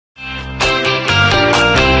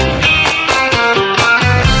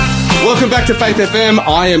back to Faith FM.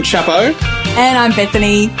 I am Chappo. And I'm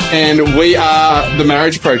Bethany. And we are the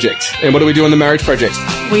Marriage Project. And what do we do in the Marriage Project?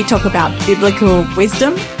 We talk about biblical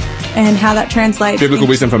wisdom and how that translates. Biblical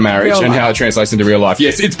wisdom for marriage and how it translates into real life.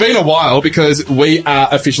 Yes, it's been a while because we are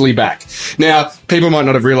officially back. Now, people might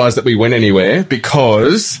not have realised that we went anywhere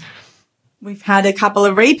because we've had a couple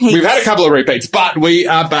of repeats. But we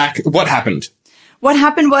are back. What happened? What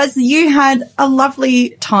happened was you had a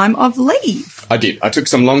lovely time of leave. I did. I took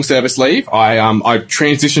some long service leave. I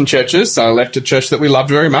transitioned churches, so I left a church that we loved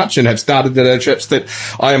very much and have started at a church that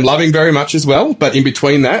I am loving very much as well. But in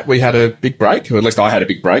between that, we had a big break, or at least I had a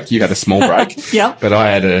big break. You had a small break. Yep. But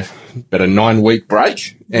I had about a 9-week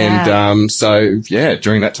break. Yeah. And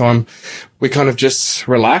during that time, we kind of just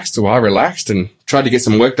relaxed, or I relaxed and tried to get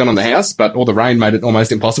some work done on the house, but all the rain made it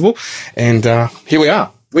almost impossible. And here we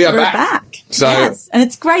are. We're back. So, yes, and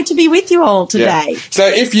it's great to be with you all today. Yeah. So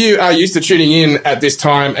if you are used to tuning in at this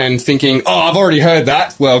time and thinking, oh, I've already heard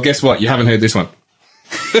that, well, guess what? You haven't heard this one.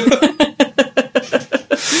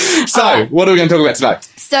 So what are we going to talk about today?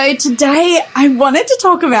 So today I wanted to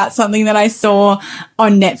talk about something that I saw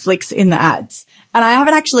on Netflix in the ads. And I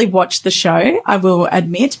haven't actually watched the show, I will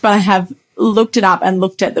admit, but I have looked it up and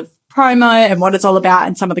looked at the promo and what it's all about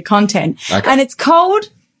and some of the content. Okay. And it's called,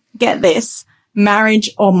 get this, Marriage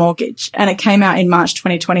or Mortgage, and it came out in March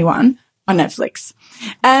 2021 on Netflix.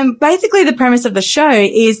 Basically the premise of the show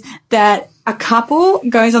is that a couple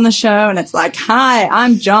goes on the show and it's like, hi,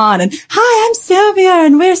 I'm John, and hi, I'm Sylvia,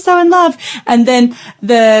 and we're so in love. And then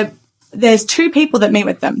there's two people that meet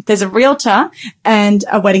with them. There's a realtor and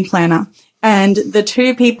a wedding planner. And the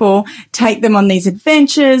two people take them on these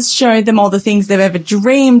adventures, show them all the things they've ever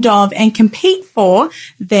dreamed of, and compete for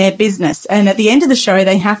their business. And at the end of the show,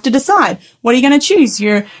 they have to decide, what are you going to choose?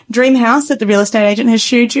 Your dream house that the real estate agent has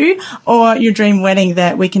showed you, or your dream wedding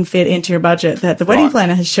that we can fit into your budget that the wedding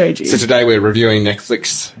planner has showed you? So today we're reviewing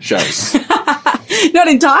Netflix shows. Not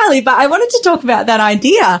entirely, but I wanted to talk about that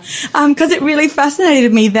idea because it really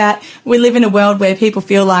fascinated me that we live in a world where people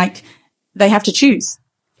feel like they have to choose.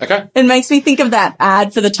 Okay. It makes me think of that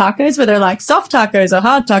ad for the tacos where they're like soft tacos or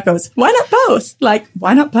hard tacos. Why not both? Like,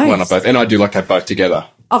 why not both? Why not both? And I do like to have both together.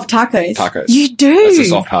 Of tacos? Tacos. You do? It's a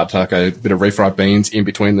soft, hard taco, a bit of refried beans in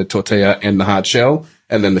between the tortilla and the hard shell,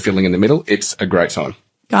 and then the filling in the middle. It's a great time.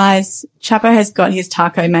 Guys, Chappo has got his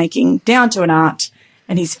taco making down to an art,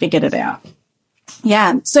 and he's figured it out.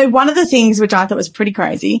 Yeah. So one of the things which I thought was pretty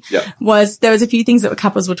crazy was there was a few things that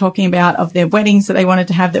couples were talking about of their weddings that they wanted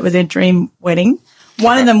to have that was their dream wedding.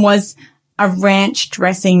 One of them was a ranch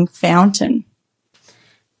dressing fountain.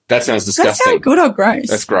 That sounds disgusting. Does that sound good or gross?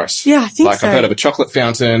 That's gross. Yeah, I think so. I've heard of a chocolate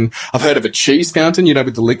fountain. I've heard of a cheese fountain, you know,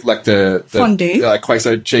 with the fondue,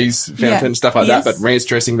 queso cheese fountain, stuff like that. But ranch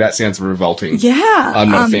dressing, that sounds revolting. Yeah. I'm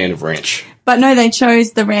not a fan of ranch. But no, they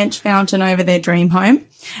chose the ranch fountain over their dream home.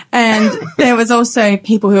 And there was also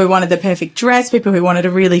people who wanted the perfect dress, people who wanted a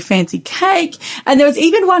really fancy cake. And there was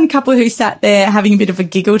even one couple who sat there having a bit of a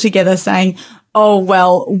giggle together saying, oh,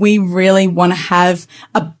 well, we really want to have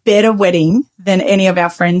a better wedding than any of our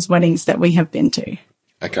friends' weddings that we have been to.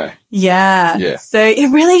 Okay. Yeah. So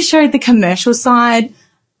it really showed the commercial side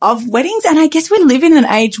of weddings. And I guess we live in an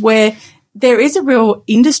age where there is a real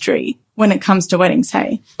industry when it comes to weddings,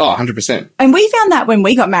 hey? Oh, 100%. And we found that when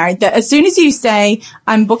we got married, that as soon as you say,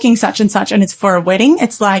 I'm booking such and such and it's for a wedding,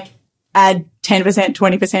 it's like add 10%,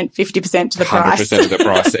 20%, 50% to the price. 100% of the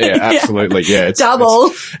price. Yeah, absolutely. Yeah. It's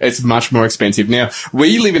double. It's much more expensive. Now,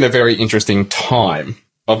 we live in a very interesting time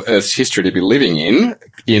of Earth's history to be living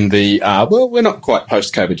in the, we're not quite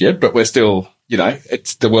post-COVID yet, but we're still, you know,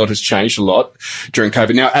 the world has changed a lot during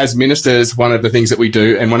COVID. Now, as ministers, one of the things that we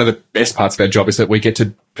do, and one of the best parts of our job, is that we get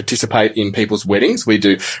to participate in people's weddings. We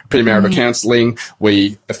do premarital counselling.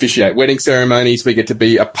 We officiate wedding ceremonies. We get to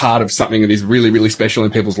be a part of something that is really, really special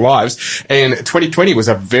in people's lives. And 2020 was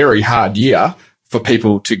a very hard year for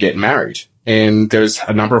people to get married. And there's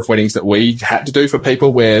a number of weddings that we had to do for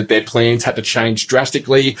people where their plans had to change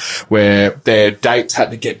drastically, where their dates had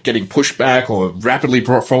to getting pushed back or rapidly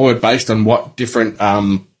brought forward based on what different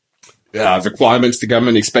requirements the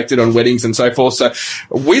government expected on weddings and so forth. So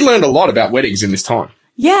we learned a lot about weddings in this time.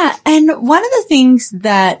 Yeah. And one of the things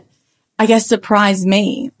that I guess surprised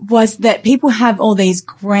me was that people have all these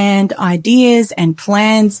grand ideas and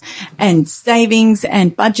plans and savings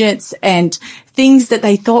and budgets and things that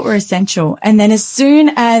they thought were essential. And then as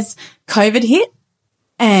soon as COVID hit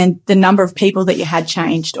and the number of people that you had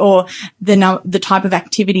changed, or the type of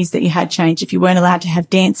activities that you had changed, if you weren't allowed to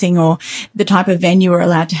have dancing, or the type of venue you were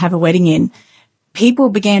allowed to have a wedding in, people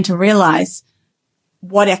began to realize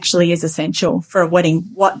what actually is essential for a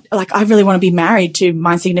wedding. I really want to be married to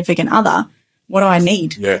my significant other. what do I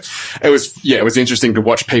need? Yeah. It was interesting to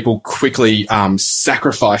watch people quickly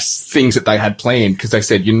sacrifice things that they had planned because they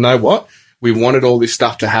said, you know what? We wanted all this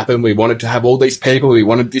stuff to happen. We wanted to have all these people. We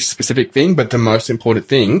wanted this specific thing. But the most important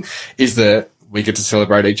thing is that we get to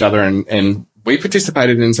celebrate each other. And we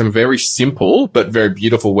participated in some very simple but very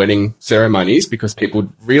beautiful wedding ceremonies because people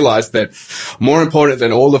realized that more important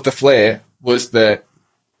than all of the flair was that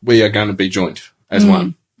we are going to be joined as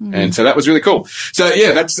one. And so that was really cool. So,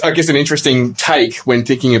 yeah, that's, I guess, an interesting take when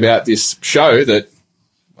thinking about this show that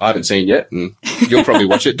I haven't seen yet, and you'll probably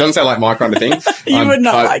watch it. Doesn't sound like my kind of thing. You would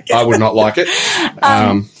not like it. I would not like it.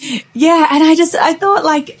 Yeah, and I thought,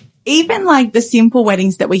 like, even, like, the simple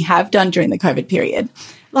weddings that we have done during the COVID period,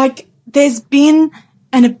 like, there's been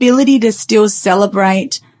an ability to still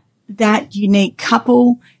celebrate that unique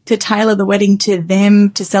couple, to tailor the wedding to them,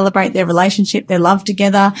 to celebrate their relationship, their love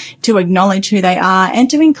together, to acknowledge who they are, and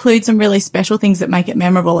to include some really special things that make it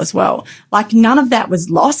memorable as well. Like, none of that was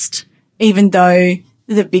lost, even though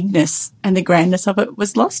the bigness and the grandness of it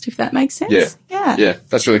was lost, if that makes sense. Yeah,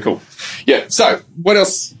 that's really cool. Yeah, so what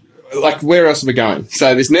else, like, where else are we going?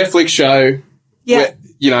 So this Netflix show, where,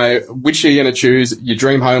 you know, which are you going to choose, your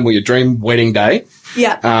dream home or your dream wedding day?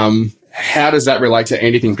 Yeah. How does that relate to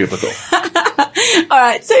anything biblical? All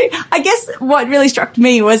right. So I guess what really struck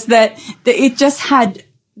me was that it just had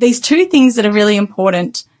these two things that are really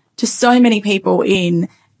important to so many people in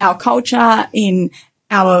our culture, in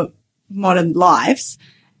our modern lives.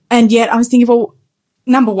 And yet I was thinking, well,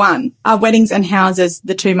 number one, are weddings and houses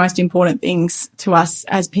the two most important things to us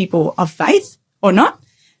as people of faith or not?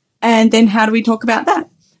 And then how do we talk about that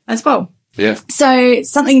as well? Yeah. So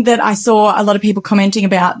something that I saw a lot of people commenting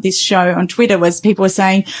about this show on Twitter was people were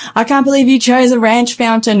saying, I can't believe you chose a ranch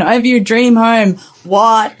fountain over your dream home.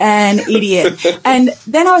 What an idiot. And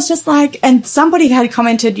then I was just like, and somebody had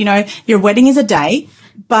commented, you know, your wedding is a day,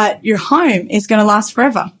 but your home is going to last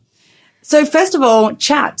forever. So first of all,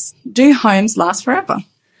 chaps, do homes last forever?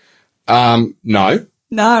 No. No.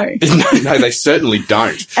 No, they certainly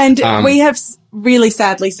don't. And we have really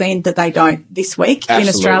sadly seen that they don't this week in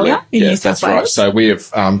Australia, in New South Wales. Right. So we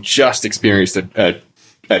have just experienced a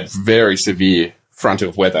very severe front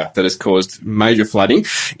of weather that has caused major flooding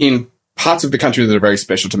in parts of the country that are very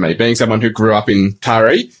special to me. Being someone who grew up in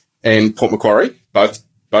Taree and Port Macquarie,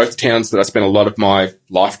 both towns that I spent a lot of my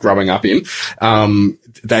life growing up in,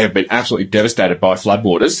 they have been absolutely devastated by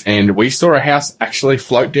floodwaters, and we saw a house actually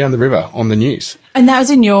float down the river on the news. And that was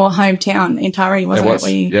in your hometown in Taree, wasn't it?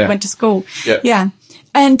 Where you went to school. Yeah.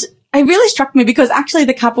 And it really struck me because actually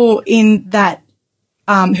the couple in that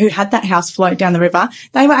who had that house float down the river,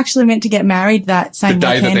 they were actually meant to get married that same the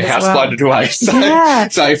day weekend that the house floated away.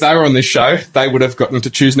 So if they were on this show, they would have gotten to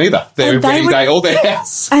choose neither their wedding day or their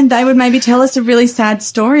house. And they would maybe tell us a really sad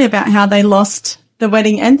story about how they lost the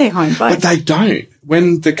wedding and their home both. But they don't.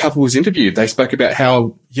 When the couple was interviewed, they spoke about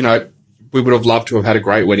how, you know, we would have loved to have had a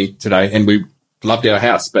great wedding today and we loved our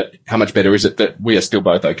house, but how much better is it that we are still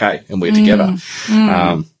both okay and we're together?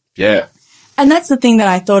 Yeah. And that's the thing that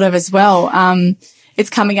I thought of as well. It's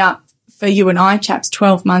coming up for you and I, chaps,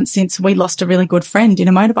 12 months since we lost a really good friend in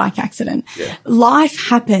a motorbike accident. Yeah. Life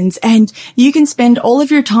happens and you can spend all of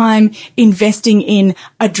your time investing in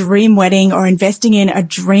a dream wedding or investing in a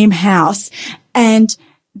dream house, and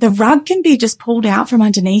the rug can be just pulled out from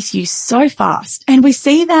underneath you so fast. And we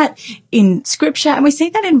see that in scripture and we see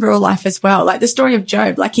that in real life as well. Like the story of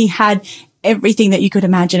Job, like he had everything that you could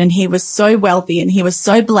imagine and he was so wealthy and he was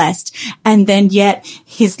so blessed, and then yet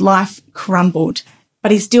his life crumbled,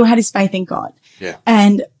 but he still had his faith in God. Yeah.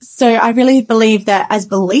 And so I really believe that as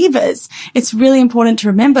believers, it's really important to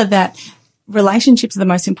remember that relationships are the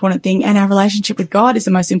most important thing, and our relationship with God is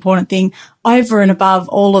the most important thing over and above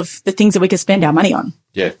all of the things that we could spend our money on.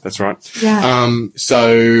 Yeah, that's right. Yeah. So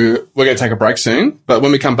we're going to take a break soon, but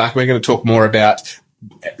when we come back, we're going to talk more about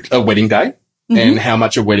a wedding day and how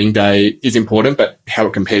much a wedding day is important, but how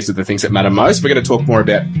it compares to the things that matter most. We're going to talk more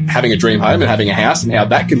about having a dream home and having a house and how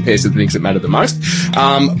that compares to the things that matter the most.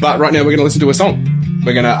 But right now we're going to listen to a song.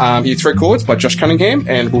 We're going to hear Three Chords by Josh Cunningham,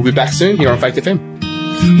 and we'll be back soon here on Faith FM.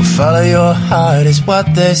 Well, follow your heart is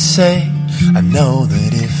what they say. I know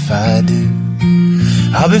that if I do,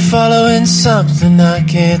 I'll be following something I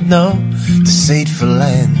can't know, deceitful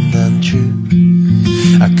and untrue.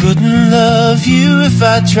 I couldn't love you if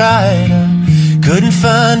I tried, I couldn't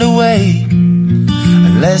find a way.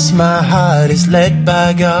 Unless my heart is led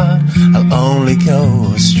by God, I'll only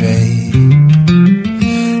go astray.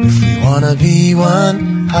 If we wanna be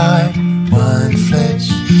one heart, one flesh,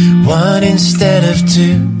 one instead of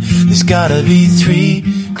two, there's gotta be three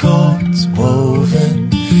chords woven,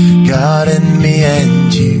 God and me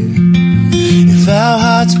and you. If our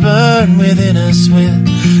hearts burn burn within us with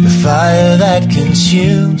the fire that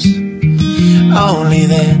consumes. Only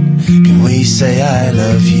then can we say I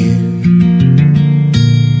love you.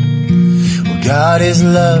 Well, God is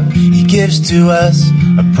love, He gives to us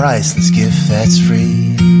a priceless gift that's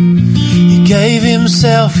free. He gave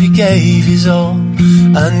Himself, He gave His all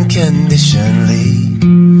unconditionally.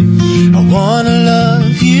 I wanna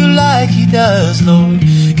love you like He does, Lord.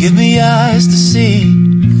 Give me eyes to see.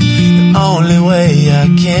 The only way I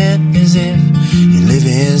can is if You live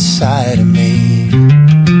inside of me.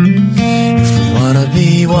 If we wanna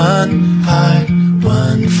be one heart,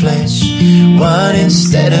 one flesh, one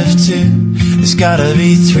instead of two, there's gotta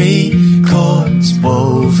be 3 chords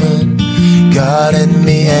woven, God and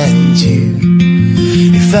me and you.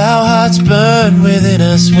 If our hearts burn within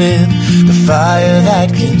us with the fire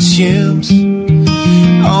that consumes,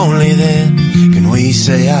 only then can we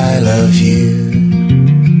say I love you.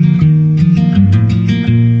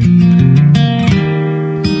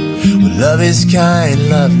 Well, love is kind,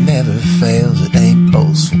 love never fails. It ain't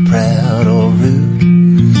boastful, proud or rude.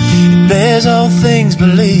 It bears all things,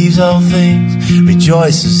 believes all things,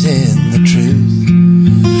 rejoices in the truth.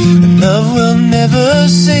 Love will never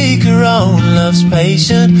seek her own. Love's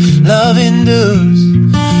patient, love endures.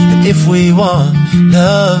 And if we want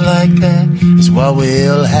love like that, it's what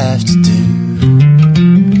we'll have to do.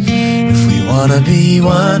 If we wanna be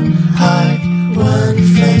one heart, one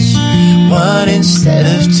flesh, one instead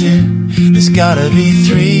of 2, there's gotta be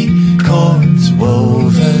 3 chords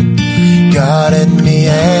woven, God and me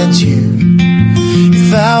and you.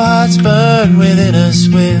 If our hearts burn within us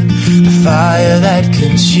with the fire that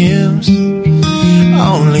consumes,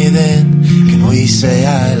 only then can we say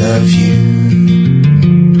I love you.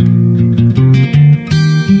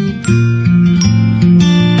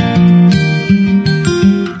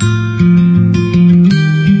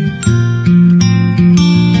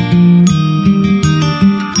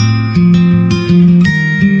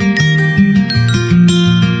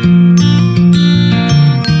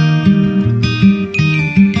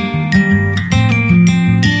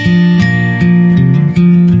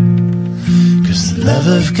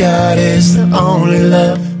 God is the only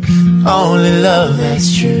love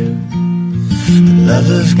that's true. The love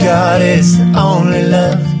of God is the only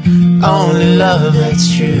love that's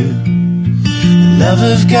true. The love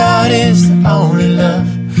of God is the only love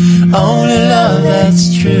that's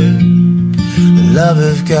true. The love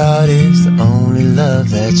of God is the only love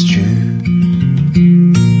that's true.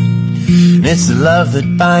 And it's the love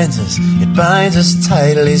that binds us, it binds us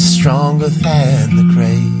tightly, stronger than the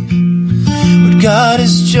grave. What God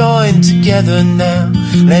has joined together now,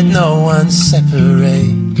 let no one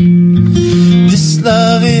separate. This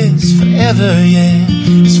love is forever, yeah,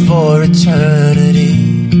 it's for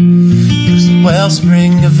eternity. 'Cause the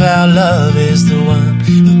wellspring of our love is the one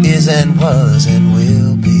who is and was and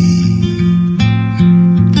will be.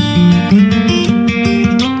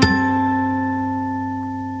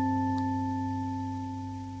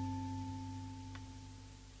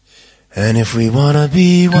 And if we wanna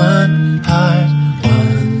be one heart,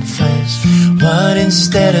 one flesh, one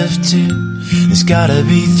instead of 2, there's gotta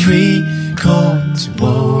be 3 chords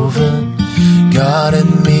woven, God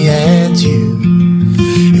and me and you.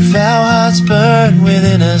 If our hearts burn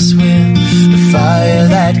within us with the fire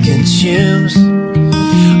that consumes,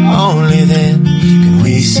 only then can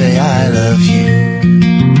we say I love you.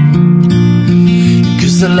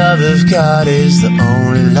 'Cause the love of God is the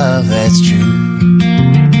only love that's true.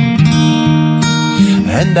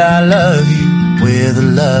 And I love you with a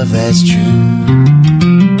love that's true.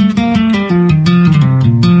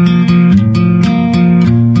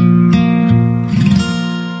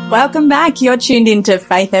 Welcome back. You're tuned into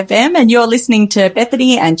Faith FM and you're listening to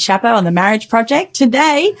Bethany and Chappo on the Marriage Project.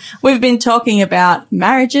 Today, we've been talking about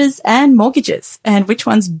marriages and mortgages and which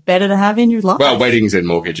one's better to have in your life. Well, weddings and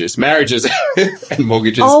mortgages. Marriages and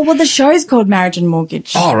mortgages. Oh, well, the show's called Marriage and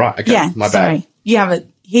Mortgage. Oh, right. Okay. Yeah, My bad. sorry. You haven't.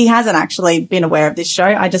 He hasn't actually been aware of this show.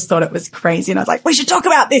 I just thought it was crazy and I was like, we should talk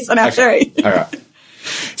about this on our show. All right.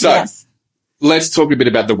 So yes. Let's talk a bit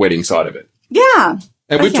about the wedding side of it. Yeah.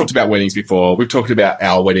 And we've talked about weddings before. We've talked about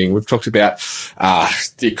our wedding. We've talked about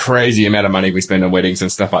the crazy amount of money we spend on weddings and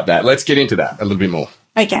stuff like that. Let's get into that a little bit more.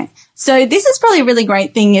 Okay. So this is probably a really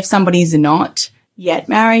great thing if somebody's not yet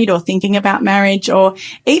married or thinking about marriage or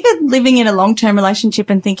even living in a long-term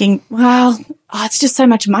relationship and thinking, well, it's just so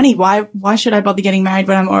much money. Why should I bother getting married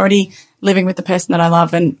when I'm already living with the person that I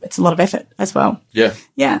love and it's a lot of effort as well? Yeah.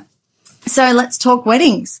 Yeah. So let's talk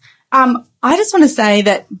weddings. I just want to say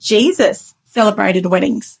that Jesus celebrated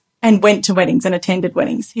weddings and went to weddings and attended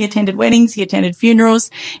weddings. He attended weddings. He attended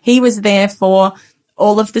funerals. He was there for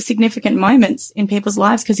all of the significant moments in people's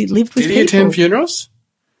lives because he lived with people. Did he attend funerals?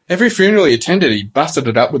 Every funeral he attended, he busted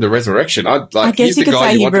it up with the resurrection. I guess you could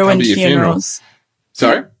say he ruined funerals.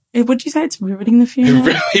 Sorry? Would you say it's ruining the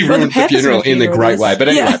funeral? He ruined the funeral in the great way. But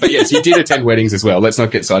anyway, but yes, he did attend weddings as well. Let's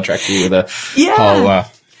not get sidetracked here with a whole 1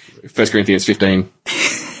 Corinthians 15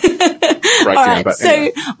 breakdown. All right, but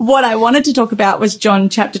anyway. So what I wanted to talk about was John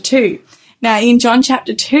chapter 2. Now, in John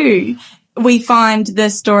chapter 2, we find the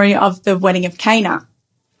story of the wedding of Cana.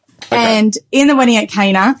 Okay. And in the wedding at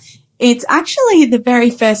Cana, it's actually the very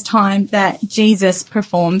first time that Jesus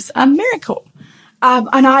performs a miracle.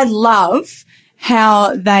 And I love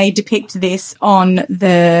how they depict this on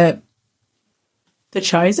The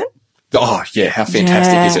Chosen. Oh, yeah, how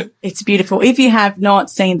fantastic is it? It's beautiful. If you have not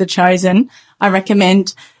seen The Chosen, I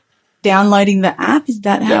recommend downloading the app. Is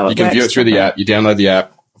that how it works? You can view it through the app. You download the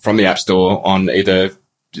app from the App Store on either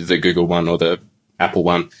the Google one or the Apple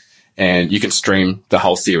one, and you can stream the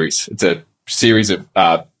whole series. It's a series of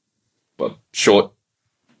short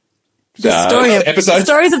episodes.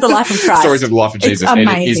 Stories of the life of Christ. Stories of the life of Jesus. It's amazing.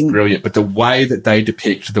 And it is brilliant. But the way that they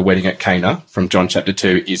depict the wedding at Cana from John chapter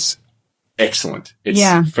 2 is excellent. It's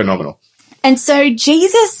phenomenal. And so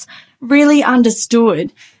Jesus really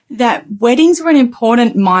understood that weddings were an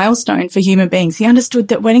important milestone for human beings. He understood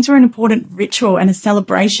that weddings were an important ritual and a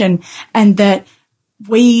celebration, and that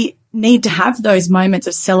we need to have those moments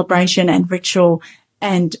of celebration and ritual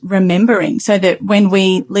and remembering so that when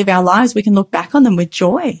we live our lives, we can look back on them with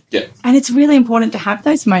joy. Yeah. And it's really important to have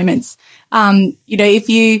those moments. If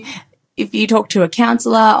you talk to a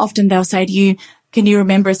counselor, often they'll say to you, can you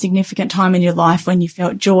remember a significant time in your life when you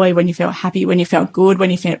felt joy, when you felt happy, when you felt good,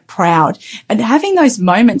 when you felt proud? And having those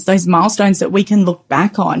moments, those milestones that we can look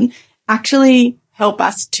back on actually help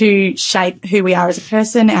us to shape who we are as a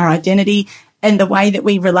person, our identity, and the way that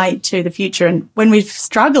we relate to the future. And when we're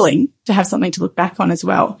struggling, to have something to look back on as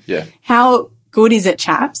well. Yeah. How good is it,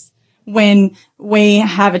 chaps, when we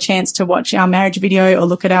have a chance to watch our marriage video or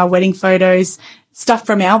look at our wedding photos, stuff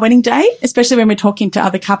from our wedding day, especially when we're talking to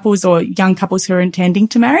other couples or young couples who are intending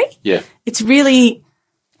to marry. Yeah. It's really,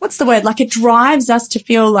 what's the word? Like, it drives us to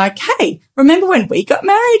feel like, hey, remember when we got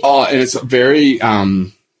married? Oh, and it's very,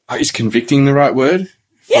 is convicting the right word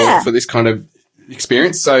for this kind of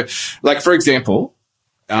experience? So, like, for example,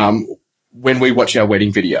 when we watch our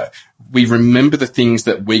wedding video, we remember the things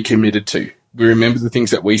that we committed to. We remember the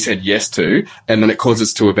things that we said yes to, and then it causes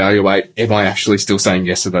us to evaluate, am I actually still saying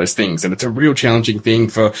yes to those things? And it's a real challenging thing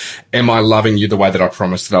for, am I loving you the way that I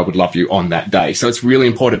promised that I would love you on that day? So it's really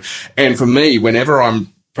important. And for me, whenever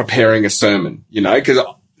I'm preparing a sermon, because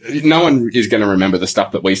no one is going to remember the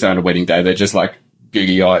stuff that we say on a wedding day. They're just like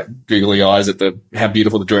googly eyes at how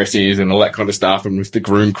beautiful the dress is and all that kind of stuff, and if the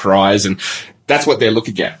groom cries, and that's what they're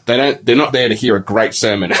looking at. They're not there to hear a great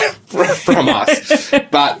sermon from us.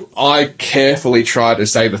 But I carefully try to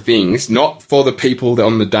say the things, not for the people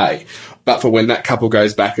on the day, but for when that couple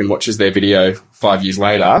goes back and watches their video 5 years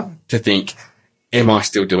later, to think, am I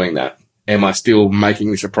still doing that? Am I still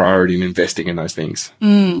making this a priority and investing in those things?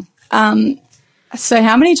 So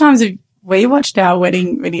how many times have we watched our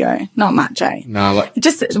wedding video? Not much, eh? No, like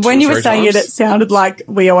just when you were saying it sounded like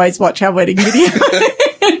we always watch our wedding video.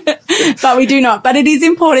 But we do not. But it is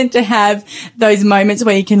important to have those moments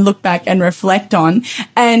where you can look back and reflect on.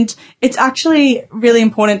 And it's actually really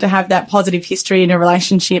important to have that positive history in a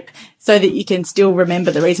relationship so that you can still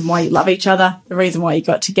remember the reason why you love each other, the reason why you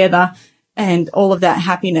got together, and all of that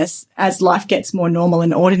happiness as life gets more normal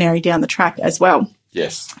and ordinary down the track as well.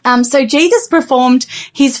 Yes. So Jesus performed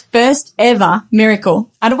his first ever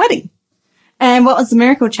miracle at a wedding. And what was the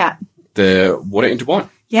miracle, chap? The water into wine.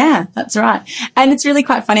 Yeah, that's right. And it's really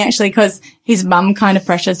quite funny, actually, because his mum kind of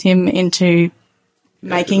pressures him into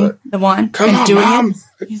making the wine and doing Mum,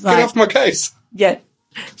 it. He's get off my case. Yeah.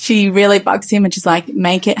 She really bugs him and she's like,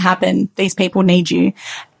 make it happen. These people need you.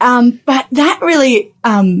 But that really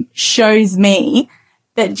shows me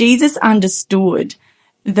that Jesus understood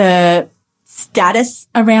the status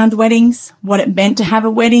around weddings, what it meant to have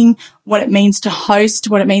a wedding, what it means to host,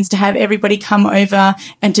 what it means to have everybody come over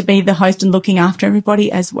and to be the host and looking after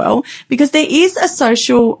everybody as well. Because there is a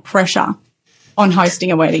social pressure on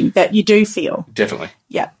hosting a wedding that you do feel. Definitely.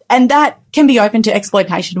 Yeah. And that can be open to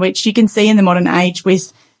exploitation, which you can see in the modern age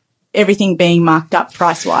with everything being marked up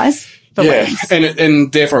price-wise for weddings.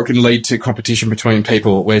 And therefore it can lead to competition between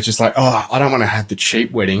people where it's just like, oh, I don't want to have the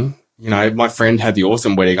cheap wedding. My friend had the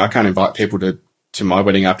awesome wedding. I can't invite people to my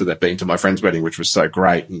wedding after they've been to my friend's wedding, which was so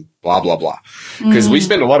great, and blah, blah, blah. Because we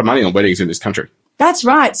spend a lot of money on weddings in this country. That's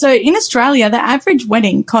right. So in Australia, the average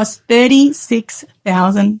wedding costs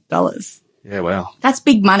 $36,000. Yeah, wow. That's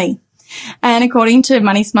big money. And according to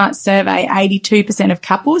Money Smart's survey, 82% of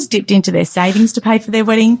couples dipped into their savings to pay for their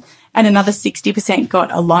wedding, and another 60%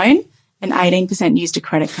 got a loan, and 18% used a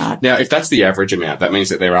credit card. Now, if that's the average amount, that means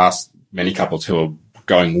that there are many couples who are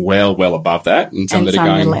going well above that, and some that are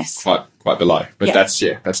going less. quite below. But that's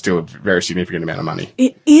still a very significant amount of money.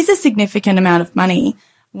 It is a significant amount of money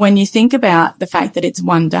when you think about the fact that it's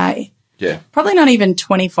one day. Yeah. Probably not even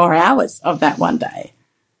 24 hours of that one day.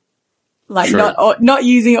 Like not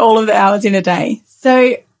using all of the hours in a day.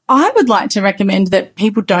 So I would like to recommend that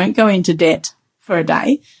people don't go into debt for a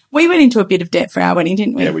day. We went into a bit of debt for our wedding,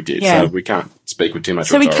 didn't we? Yeah, we did. Yeah. So we can't speak with too much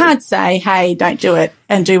authority. So we can't say, hey, don't do it,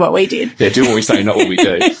 and do what we did. Yeah, do what we say, not what we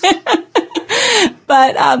do.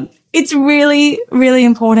 But it's really, really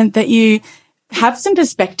important that you have some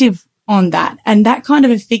perspective on that. And that kind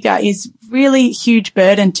of a figure is really huge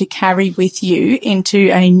burden to carry with you into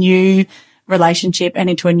a new relationship and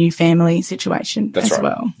into a new family situation as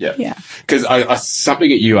well. Yeah. Because something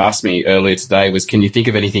that you asked me earlier today was, can you think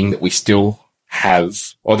of anything that we still have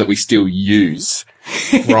or that we still use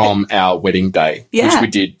from our wedding day, which we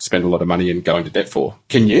did spend a lot of money and go into debt for?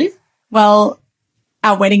 Can you? Well,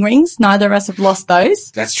 our wedding rings, neither of us have lost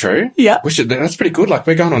those. That's true. Yeah. That's pretty good. Like,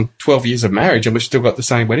 we're going on 12 years of marriage and we've still got the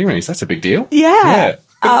same wedding rings. That's a big deal. Yeah.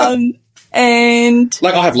 And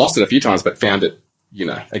like, I have lost it a few times, but found it,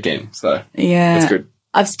 again. So that's good.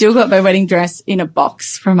 I've still got my wedding dress in a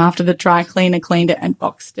box from after the dry cleaner cleaned it and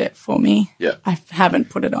boxed it for me. Yeah. I haven't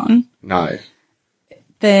put it on. No.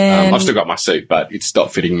 Then I've still got my suit, but it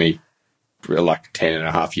stopped fitting me like 10 and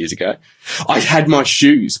a half years ago. I had my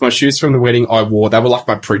shoes from the wedding I wore. They were like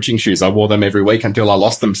my preaching shoes. I wore them every week until I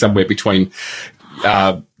lost them somewhere between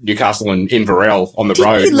Newcastle and Inverell on the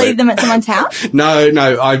road. Did you leave them at someone's house? No.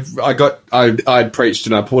 I'd preached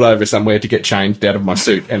and I pulled over somewhere to get changed out of my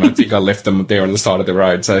suit, and I think I left them there on the side of the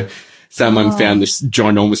road. So someone found this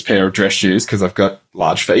ginormous pair of dress shoes, because I've got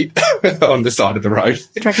large feet, on the side of the road. Do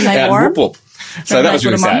you reckon they wore them? So that was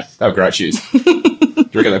really sad. They were great shoes. Do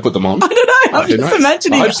you reckon they put them on? I don't know. I'm just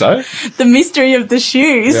imagining. I hope so. The mystery of the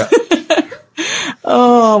shoes. Yeah.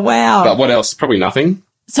 Oh, wow. But what else? Probably nothing.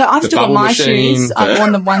 So I've still got my shoes. I've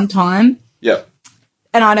worn them one time. Yep.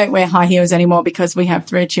 And I don't wear high heels anymore because we have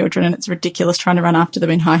 3 children and it's ridiculous trying to run after them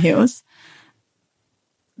in high heels.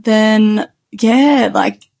 Then, it's a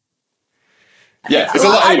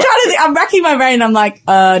lot. Anyway. I'm racking my brain. I'm like,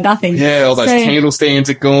 nothing. Yeah, all those candle stands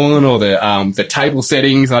are gone, or the table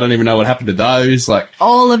settings. I don't even know what happened to those. Like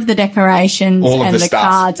all of the decorations and the stuff.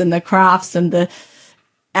 cards and the crafts and the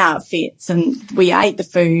outfits, and we ate the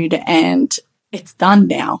food, and it's done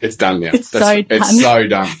now. It's done now. It's so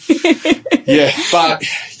done.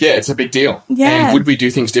 It's a big deal. Yeah. And would we do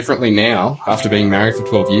things differently now after being married for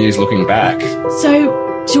 12 years, looking back? So,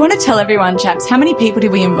 do you want to tell everyone, chaps, how many people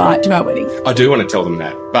did we invite to our wedding? I do want to tell them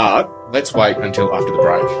that, but let's wait until after the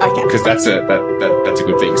break. Okay. Because that's a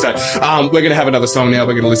good thing. So, we're going to have another song now.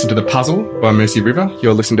 We're going to listen to The Puzzle by Mercy River.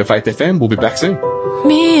 You're listening to Faith FM. We'll be back soon.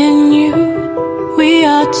 Me and you, we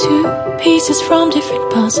are 2 pieces from different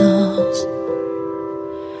puzzles.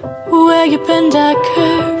 Where you bend, I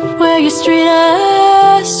curve. Where you straight,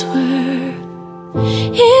 I swerve.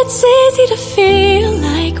 It's easy to feel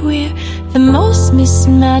like we're the most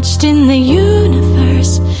mismatched in the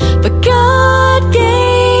universe, but God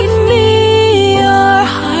gave me your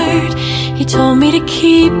heart. He told me to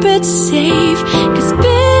keep it safe, 'cause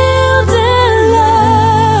building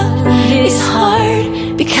love is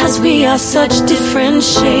hard, because we are such different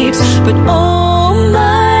shapes. But oh,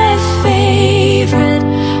 my favorite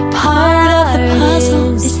part of the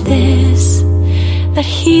puzzle is this, that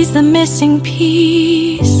he's the missing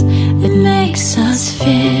piece that makes us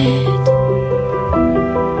fit.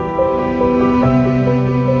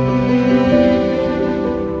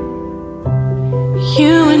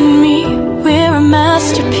 You and me, we're a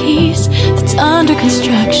masterpiece that's under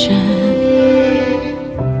construction.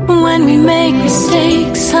 When we make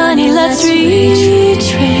mistakes, honey, let's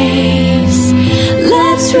retrace.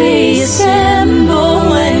 Let's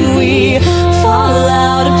reassemble when we fall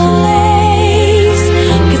out of place.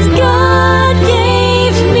 'Cause God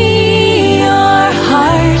gave me your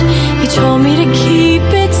heart. He told me to keep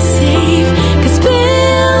it safe. 'Cause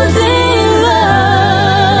building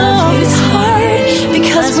love is hard,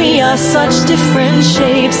 because we are such different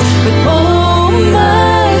shapes. But oh,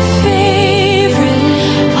 my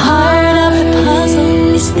favorite part of the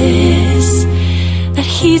puzzle is this, that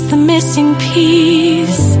he's the missing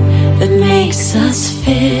piece that makes us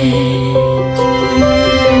fit.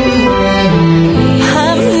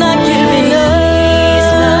 I'm not giving up.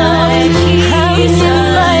 I'm giving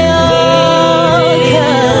my all,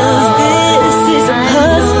 'cause this is a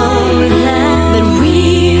puzzle that we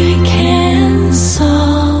can't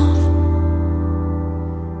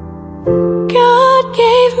God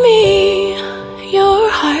gave me your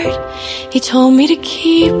heart. He told me to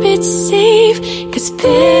keep it safe, 'cause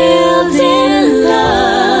building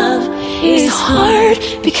love is hard,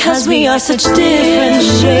 because we are such different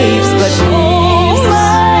shapes. But oh,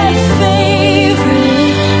 my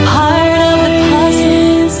favorite part of the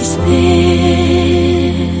puzzle is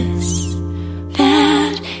this,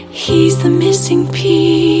 that he's the missing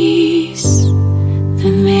piece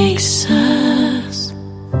that makes us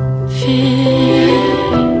fit.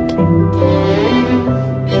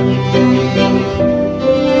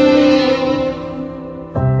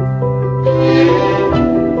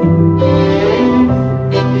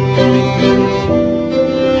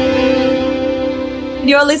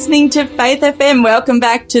 You're listening to Faith FM. Welcome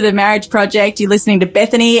back to the Marriage Project. You're listening to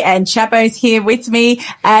Bethany, and Chappo's here with me,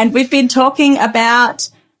 and we've been talking about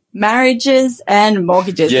marriages and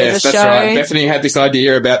mortgages. Yes, that's right. Bethany had this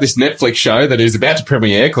idea about this Netflix show that is about to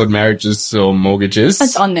premiere called Marriages or Mortgages.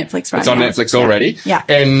 It's on Netflix right It's now. on Netflix already. Yeah.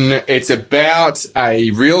 And it's about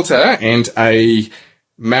a realtor and a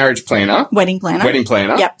marriage planner. Wedding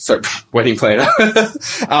planner. Yep. So, wedding planner.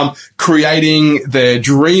 Creating the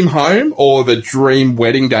dream home or the dream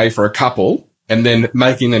wedding day for a couple, and then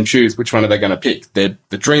making them choose which one are they going to pick, the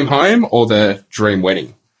dream home or the dream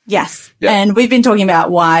wedding. Yes. Yep. And we've been talking about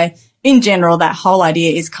why, in general, that whole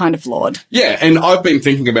idea is kind of flawed. Yeah, and I've been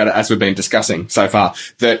thinking about it as we've been discussing so far,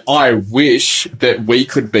 that I wish that we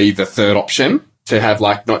could be the third option, to have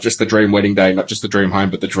like not just the dream wedding day, not just the dream home,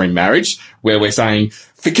 but the dream marriage, where we're saying,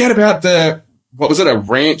 forget about a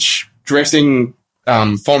ranch dressing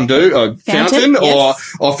fondue or fountain,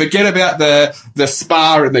 yes. or forget about the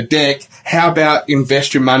spa and the deck. How about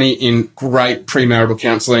invest your money in great premarital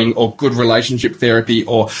counselling or good relationship therapy,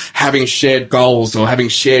 or having shared goals, or having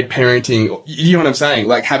shared parenting? You know what I'm saying?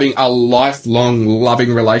 Like having a lifelong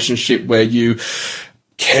loving relationship where you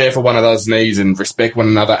care for one another's needs and respect one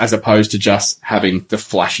another, as opposed to just having the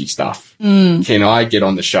flashy stuff. Can I get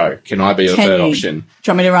on the show? Can I be a third option? Do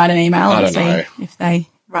you want me to write an email and know. see if they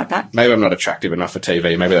write back? Maybe I'm not attractive enough for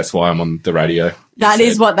TV. Maybe that's why I'm on the radio. That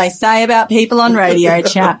is what they say about people on radio,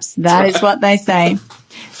 chaps. That is what they say.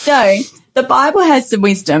 So the Bible has some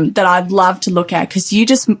wisdom that I'd love to look at, because you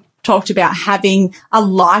just talked about having a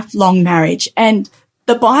lifelong marriage, and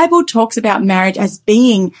the Bible talks about marriage as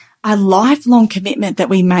being a lifelong commitment that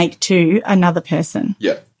we make to another person.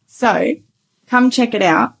 Yeah. So come check it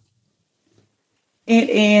out.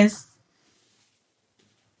 It is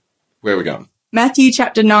Where are we going? Matthew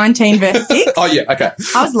chapter 19, verse 6. Oh, yeah. Okay.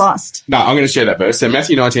 I was lost. No, I'm going to share that verse. So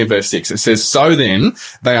Matthew 19, verse 6, it says, "So then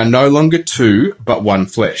they are no longer two, but one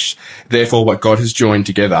flesh. Therefore, what God has joined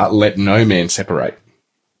together, let no man separate."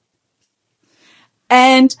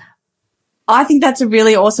 And I think that's a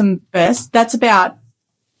really awesome verse. That's about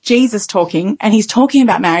Jesus talking, and he's talking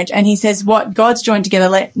about marriage, and he says, what God's joined together,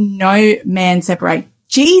 let no man separate.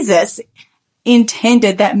 Jesus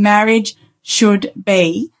intended that marriage should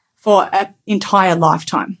be for an entire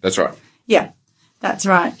lifetime. That's right. Yeah, that's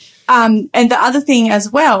right. And the other thing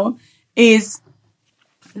as well is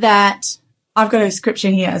that I've got a scripture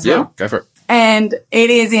here as well. Yeah, go for it. And it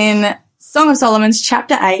is in Song of Solomon,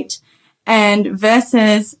 chapter 8, and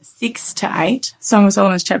verses 6 to 8. Song of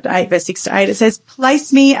Solomon, chapter 8, verse 6 to 8. It says,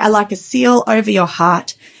 "Place me like a seal over your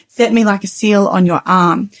heart. Set me like a seal on your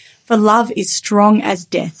arm. For love is strong as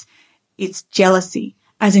death. Its jealousy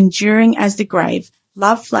as enduring as the grave.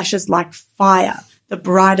 Love flashes like fire, the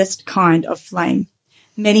brightest kind of flame.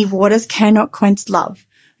 Many waters cannot quench love,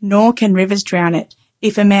 nor can rivers drown it.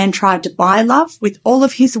 If a man tried to buy love with all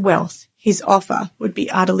of his wealth, his offer would be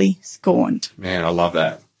utterly scorned." Man, I love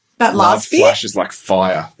that. That Love last bit, flashes like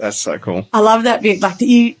fire. That's so cool. I love that bit. Like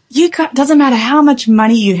you can't, doesn't matter how much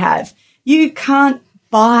money you have, you can't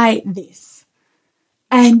buy this.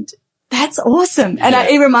 And that's awesome. And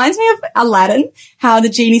it reminds me of Aladdin, how the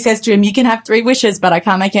genie says to him, "You can have 3 wishes, but I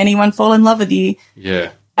can't make anyone fall in love with you."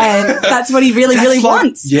 Yeah. And that's what he really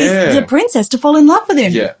wants. Yeah. Is the princess to fall in love with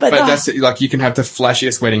him. Yeah. But that's like, you can have the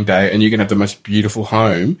flashiest wedding day and you can have the most beautiful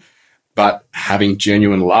home, but having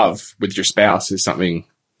genuine love with your spouse is something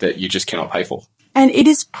that you just cannot pay for. And it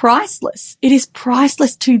is priceless. It is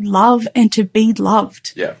priceless to love and to be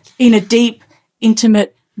loved. Yeah. In a deep,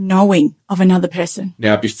 intimate knowing of another person.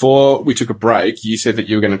 Now, before we took a break, you said that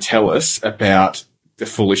you were going to tell us about the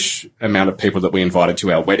foolish amount of people that we invited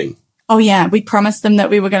to our wedding. Oh, yeah. We promised them that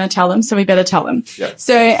we were going to tell them, so we better tell them. Yeah.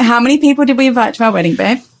 So how many people did we invite to our wedding,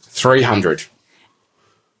 babe? 300.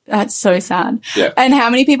 That's so sad. Yeah. And how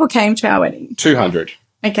many people came to our wedding? 200.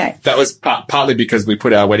 Okay. That was partly because we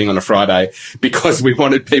put our wedding on a Friday because we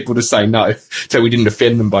wanted people to say no, so we didn't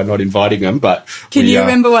offend them by not inviting them. But can you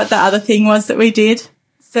remember what the other thing was that we did?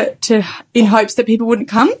 in hopes that people wouldn't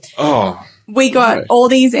come. Oh. We got no. all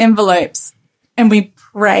these envelopes and we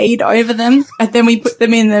prayed over them, and then we put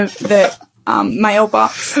them in the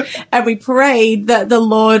mailbox, and we prayed that the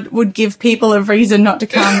Lord would give people a reason not to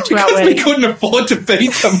come to our wedding. We couldn't afford to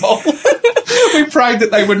feed them all. We prayed that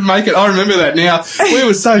they wouldn't make it. I remember that now. We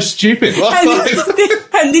were so stupid.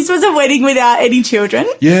 And this was a wedding without any children.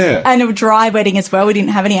 Yeah. And a dry wedding as well. We didn't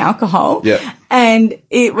have any alcohol. Yeah. And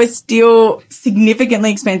it was still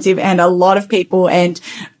significantly expensive and a lot of people. And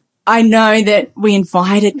I know that we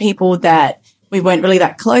invited people that we weren't really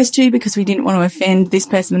that close to because we didn't want to offend this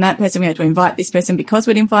person and that person. We had to invite this person because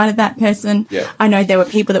we'd invited that person. Yeah. I know there were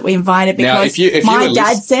people that we invited because if my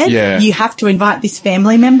dad said, you have to invite this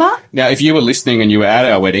family member. Now, if you were listening and you were at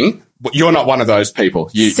our wedding, you're not one of those people.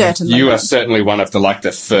 You are certainly one of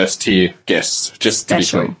the first tier guests, just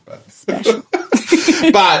Special. to be clear. Special.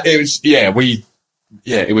 But it was,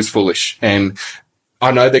 it was foolish. And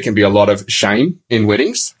I know there can be a lot of shame in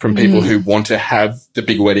weddings from people who want to have the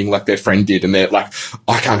big wedding like their friend did, and they're like,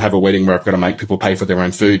 I can't have a wedding where I've got to make people pay for their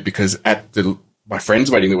own food, because at my friend's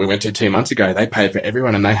wedding that we went to 2 months ago, they paid for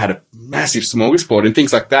everyone and they had a massive smorgasbord and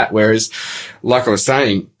things like that. Whereas, like I was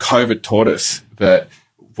saying, COVID taught us that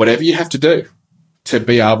whatever you have to do to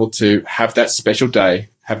be able to have that special day,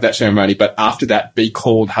 have that ceremony, but after that, be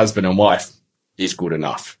called husband and wife, is good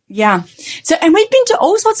enough. Yeah. So, and we've been to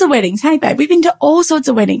all sorts of weddings. Hey, babe, we've been to all sorts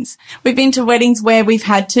of weddings. We've been to weddings where we've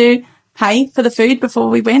had to pay for the food before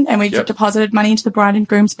we went, and we've deposited money into the bride and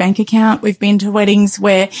groom's bank account. We've been to weddings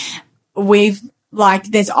where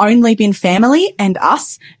there's only been family and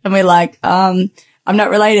us, and we're like, I'm not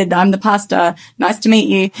related. I'm the pastor. Nice to meet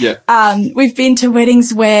you. Yeah. We've been to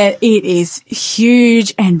weddings where it is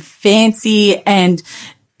huge and fancy, and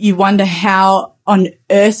you wonder how on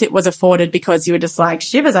earth it was afforded, because you were just like,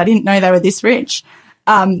 shivers, I didn't know they were this rich.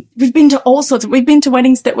 We've been to all sorts we've been to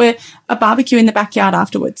weddings that were a barbecue in the backyard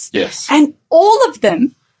afterwards. Yes. And all of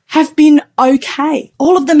them have been okay.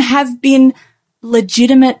 All of them have been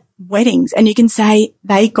legitimate weddings, and you can say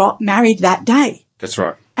they got married that day. That's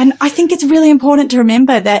right. And I think it's really important to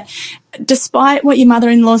remember that despite what your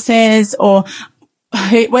mother-in-law says, or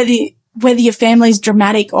whether your family's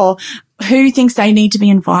dramatic, or who thinks they need to be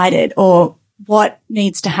invited, or what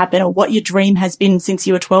needs to happen, or what your dream has been since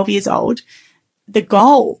you were 12 years old, the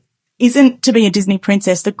goal isn't to be a Disney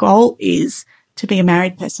princess. The goal is to be a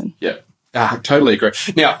married person. Yeah, I totally agree.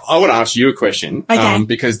 Now, I want to ask you a question,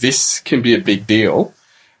 because this can be a big deal.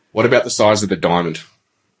 What about the size of the diamond?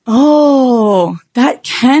 Oh, that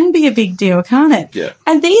can be a big deal, can't it? Yeah.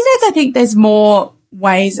 And these days, I think there's more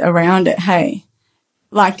ways around it, hey,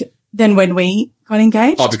 than when we got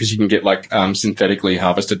engaged. Oh, because you can get synthetically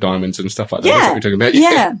harvested diamonds and stuff like that. Yeah. That's what we're talking about.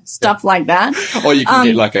 Yeah. Stuff like that. Or you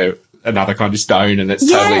can get another kind of stone, and it's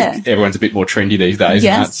totally, everyone's a bit more trendy these days.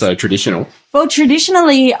 Yes. And that's so traditional. Well,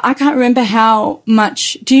 traditionally, I can't remember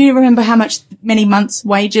do you remember how many months'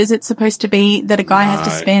 wages it's supposed to be that a guy has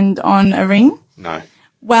to spend on a ring? No.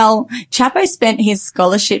 Well, Chappo spent his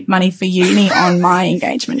scholarship money for uni on my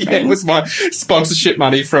engagement ring. It was my sponsorship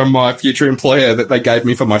money from my future employer that they gave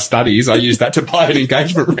me for my studies. I used that to buy an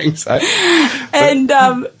engagement ring. So, and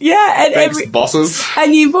thanks, bosses.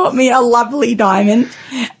 And you bought me a lovely diamond.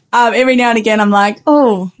 Every now and again, I'm like,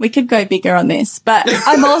 oh, we could go bigger on this, but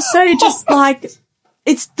I'm also just like,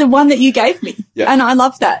 it's the one that you gave me, and I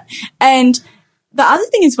love that. And the other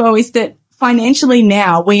thing as well is that financially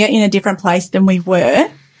now we are in a different place than we were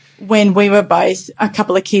when we were both a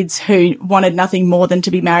couple of kids who wanted nothing more than to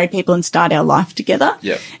be married people and start our life together.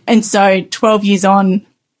 Yeah. And so 12 years on,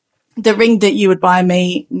 the ring that you would buy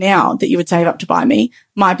me now, that you would save up to buy me,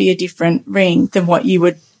 might be a different ring than what you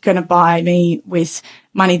were going to buy me with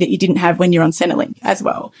money that you didn't have when you're on Centrelink as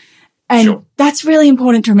well. And that's really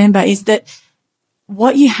important to remember, is that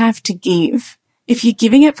what you have to give, if you're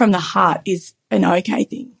giving it from the heart, is an okay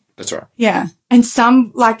thing. That's right. Yeah. And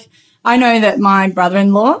I know that my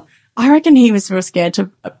brother-in-law, I reckon he was real scared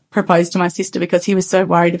to propose to my sister because he was so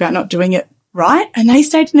worried about not doing it right. And they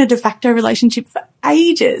stayed in a de facto relationship for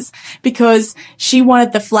ages because she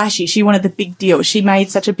wanted the flashy. She wanted the big deal. She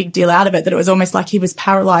made such a big deal out of it that it was almost like he was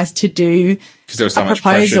paralyzed to do because there was so much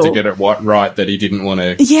pressure to get it right that he didn't want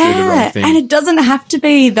to do the wrong thing. And it doesn't have to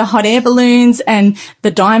be the hot air balloons and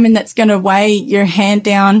the diamond that's going to weigh your hand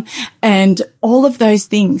down and all of those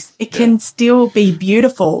things. It can still be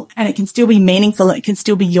beautiful and it can still be meaningful. It can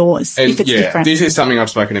still be yours if it's different. This is something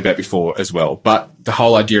I've spoken about before as well. But the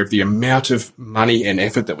whole idea of the amount of money and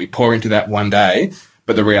effort that we pour into that one day,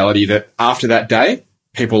 but the reality that after that day,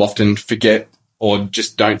 people often forget or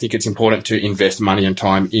just don't think it's important to invest money and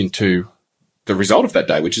time into the result of that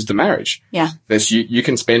day, which is the marriage. Yeah. You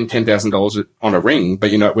can spend $10,000 on a ring,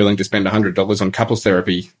 but you're not willing to spend $100 on couples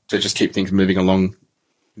therapy to just keep things moving along,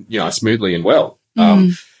 smoothly and well.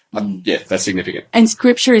 Yeah, that's significant. And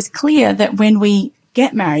scripture is clear that when we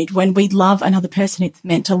get married, when we love another person, it's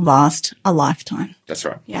meant to last a lifetime. That's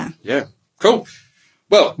right. Yeah. Yeah. Cool.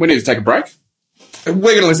 Well, we need to take a break. We're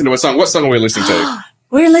going to listen to a song. What song are we listening to?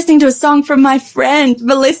 We're listening to a song from my friend,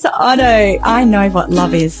 Melissa Otto. I Know What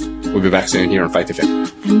Love Is. We'll be back soon here on Faith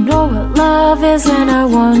FM. I know what love is and I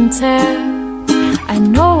want it. I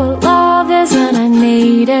know what love is and I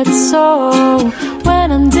need it so.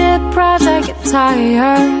 When I'm deprived, I get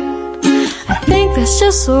tired. I think that's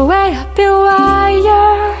just the way I've been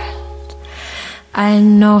wired. I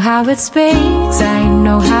know how it speaks, I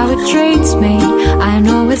know how it treats me. I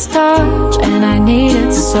know its touch and I need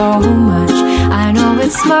it so much. I know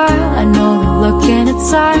its smile, I know the look in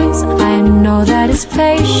its eyes. I know that it's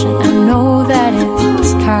patient, I know that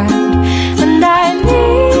it's kind. And I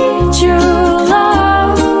need you,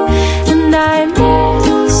 love, and I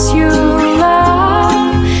miss you,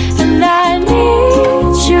 love, and I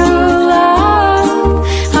need you, love,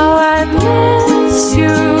 how I miss you,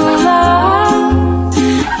 love.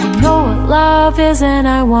 I know what love is and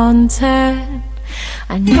I want it.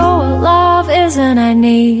 I know what love is and I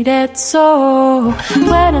need it so.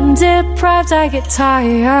 When I'm deprived, I get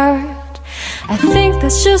tired. I think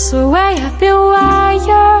that's just the way I've been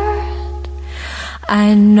wired.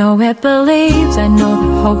 I know it believes, I know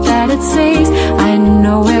the hope that it sees. I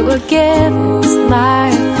know it will give its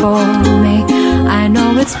life for me. I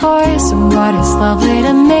know its voice and what is lovely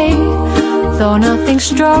to me. Though nothing's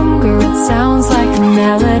stronger, it sounds like a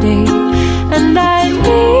melody. And I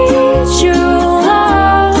need you,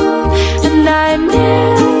 love, and I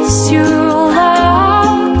miss you,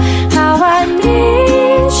 love, how I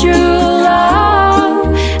need you,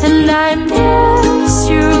 love, and I miss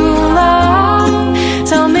you, love.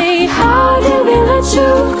 Tell me, how did we let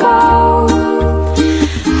you go?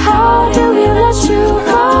 How did we let you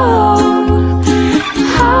go?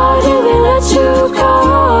 How did we let you go?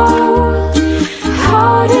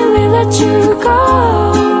 How did we let you go?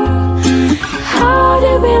 How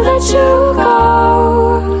did we let you go?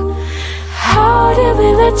 How did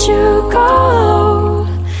we let you go?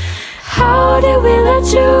 How did we let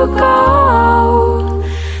you go?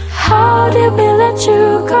 How did we let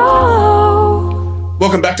you go?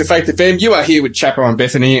 Welcome back to Faith FM. You are here with Chappo and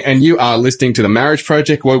Bethany, and you are listening to The Marriage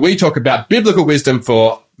Project, where we talk about biblical wisdom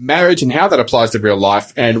for marriage and how that applies to real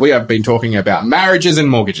life. And we have been talking about marriages and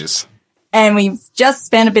mortgages. And we've just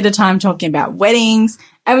spent a bit of time talking about weddings.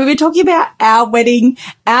 And we've been talking about our wedding.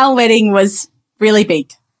 Our wedding was really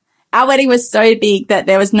big. Our wedding was so big that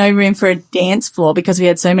there was no room for a dance floor because we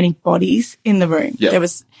had so many bodies in the room. Yep.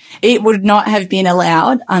 It would not have been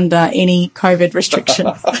allowed under any COVID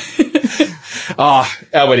restrictions. Our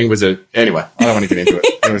wedding was anyway, I don't want to get into it.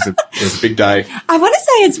 It was a big day. I want to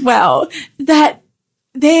say as well that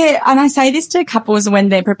and I say this to couples when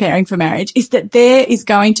they're preparing for marriage, is that there is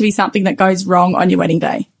going to be something that goes wrong on your wedding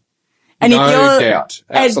day. And no doubt.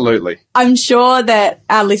 Absolutely. I'm sure that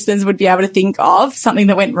our listeners would be able to think of something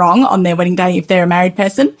that went wrong on their wedding day if they're a married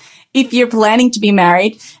person. If you're planning to be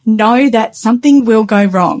married, know that something will go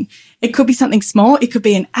wrong. It could be something small. It could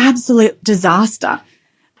be an absolute disaster.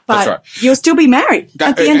 But that's right. You'll still be married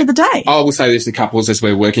at the end of the day. I will say this to couples as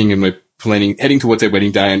we're working and we're planning, heading towards their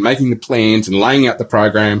wedding day and making the plans and laying out the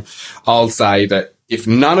program. I'll say that if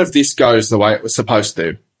none of this goes the way it was supposed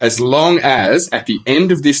to, as long as at the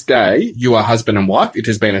end of this day you are husband and wife, it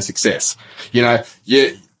has been a success.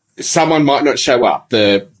 Someone might not show up.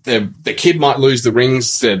 The kid might lose the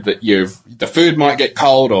rings. The food might get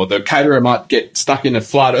cold, or the caterer might get stuck in a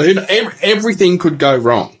flood. Everything could go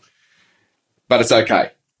wrong, but it's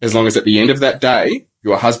okay as long as at the end of that day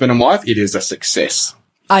you are husband and wife. It is a success.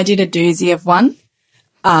 I did a doozy of one.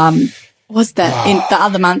 Was that in the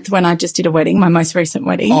other month when I just did a wedding, my most recent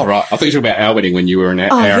wedding? Oh, right. I thought you were talking about our wedding when you were an hour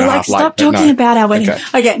and a half late. Stop talking about our wedding.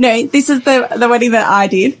 Okay, no, this is the wedding that I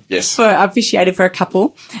did. Yes. I officiated for a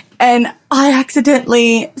couple. And I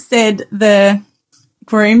accidentally said the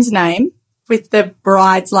groom's name with the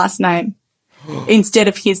bride's last name instead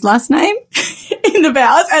of his last name in the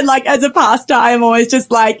vows. And as a pastor, I'm always just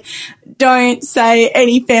don't say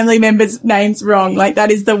any family members' names wrong.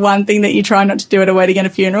 That is the one thing that you try not to do at a wedding and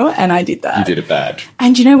a funeral. And I did that. You did it bad.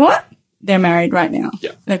 And you know what? They're married right now.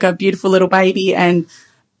 Yeah. They've got a beautiful little baby and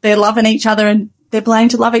they're loving each other and they're planning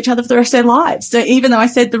to love each other for the rest of their lives. So even though I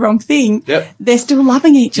said the wrong thing, they're still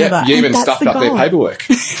loving each other. You even stuffed up their paperwork.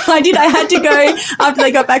 I did. I had to go after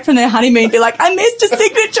they got back from their honeymoon and be like, I missed a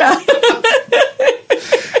signature.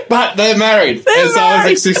 But they're married.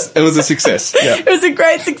 It was a success. Yeah. It was a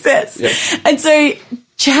great success. Yeah. And so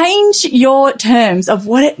change your terms of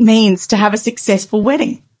what it means to have a successful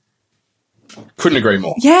wedding. Couldn't agree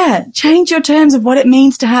more. Yeah. Change your terms of what it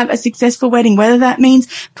means to have a successful wedding, whether that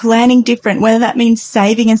means planning different, whether that means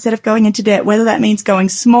saving instead of going into debt, whether that means going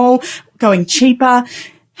small, going cheaper,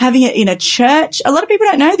 having it in a church. A lot of people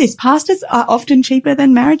don't know this. Pastors are often cheaper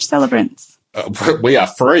than marriage celebrants. We are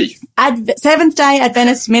free. Seventh-day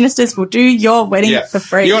Adventist ministers will do your wedding for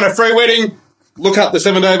free. You want a free wedding? Look up the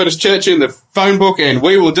Seventh-day Adventist Church in the phone book and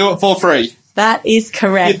we will do it for free. That is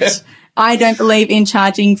correct. Yeah. I don't believe in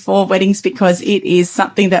charging for weddings because it is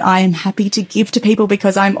something that I am happy to give to people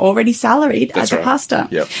because I'm already salaried as a pastor.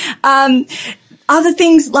 Yep. Other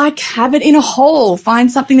things like have it in a hall.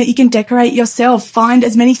 Find something that you can decorate yourself. Find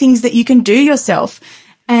as many things that you can do yourself.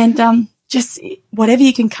 And just whatever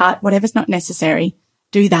you can cut, whatever's not necessary,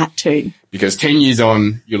 do that too. Because 10 years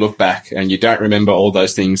on, you look back and you don't remember all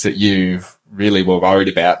those things that you really were worried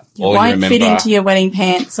about. You won't fit into your wedding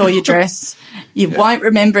pants or your dress. You won't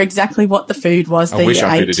remember exactly what the food was that you ate. I wish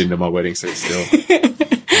I fitted into my wedding suit still.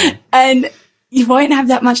 And you won't have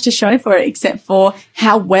that much to show for it except for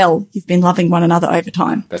how well you've been loving one another over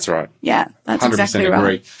time. That's right. Yeah, that's 100% exactly right.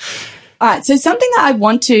 agree. All right, so something that I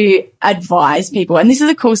want to advise people, and this is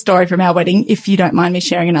a cool story from our wedding, if you don't mind me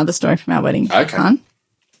sharing another story from our wedding. Okay. Hon.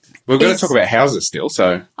 We're going to talk about houses still,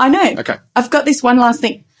 so. I know. Okay. I've got this one last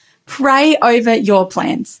thing. Pray over your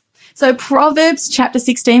plans. So Proverbs chapter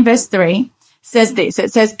 16 verse 3 says this.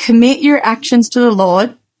 It says, commit your actions to the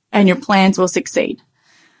Lord and your plans will succeed.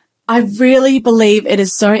 I really believe it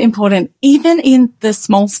is so important, even in the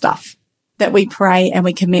small stuff, that we pray and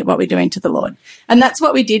we commit what we're doing to the Lord. And that's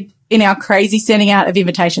what we did in our crazy sending out of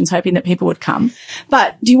invitations, hoping that people would come.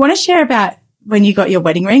 But do you want to share about when you got your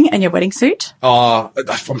wedding ring and your wedding suit?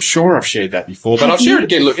 I'm sure I've shared that before, but I'll share it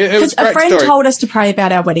again. Look, it was a great a friend story. told us to pray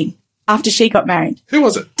about our wedding after she got married. Who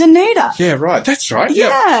was it? Danuta. Yeah, right. That's right.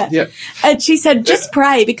 Yeah. Yeah. And she said, just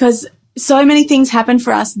pray because so many things happened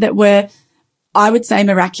for us that were, I would say,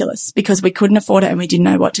 miraculous because we couldn't afford it and we didn't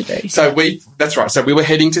know what to do. That's right. So we were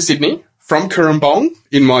heading to Sydney from Cooranbong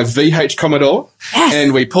in my VH Commodore. Yes.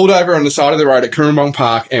 And we pulled over on the side of the road at Cooranbong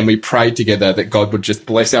Park and we prayed together that God would just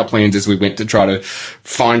bless our plans as we went to try to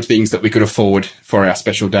find things that we could afford for our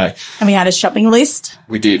special day. And we had a shopping list.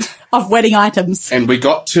 We did. Of wedding items. And we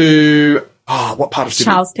got to, what part of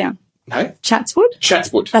Sydney? Charlestown. No? Chatswood?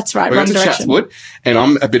 Chatswood. That's right. We Wrong got to direction. Chatswood and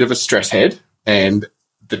I'm a bit of a stress head and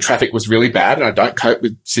the traffic was really bad and I don't cope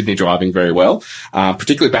with Sydney driving very well,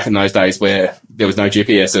 particularly back in those days where there was no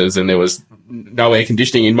GPSs and there was no air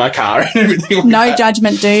conditioning in my car and everything like No that.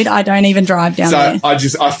 judgment, dude. I don't even drive down there.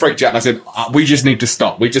 So I freaked out and I said, we just need to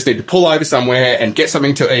stop. We just need to pull over somewhere and get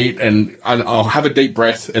something to eat and I'll have a deep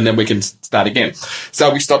breath and then we can start again.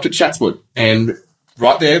 So we stopped at Chatswood and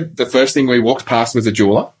right there, the first thing we walked past was a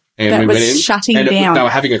jeweler. And that we was went in shutting and down. They were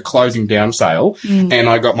having a closing down sale and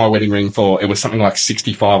I got my wedding ring it was something like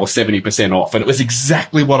 65 or 70% off and it was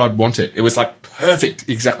exactly what I'd wanted. It was like perfect,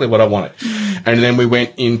 exactly what I wanted. And then we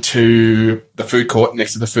went into the food court.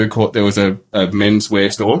 Next to the food court, there was a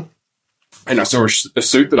menswear store and I saw a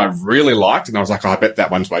suit that I really liked and I was like, I bet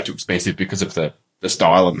that one's way too expensive because of the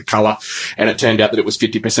style and the colour. And it turned out that it was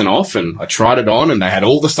 50% off and I tried it on and they had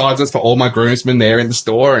all the sizes for all my groomsmen there in the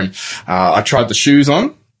store and I tried the shoes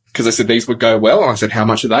on. Because I said these would go well. And I said, how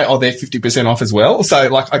much are they? Oh, they're 50% off as well.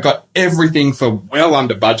 So, I got everything for well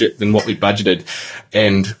under budget than what we budgeted.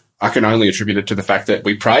 And I can only attribute it to the fact that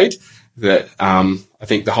we prayed, that I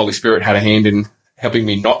think the Holy Spirit had a hand in helping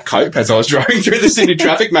me not cope as I was driving through the Sydney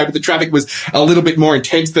traffic. Maybe the traffic was a little bit more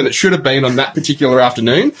intense than it should have been on that particular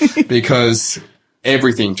afternoon because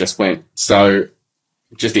everything just went so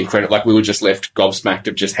just incredible. We were just left gobsmacked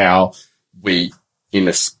of just how we, in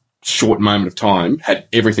this short moment of time, had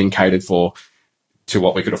everything catered for to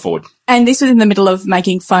what we could afford. And this was in the middle of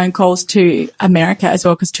making phone calls to America as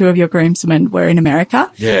well, because two of your groomsmen were in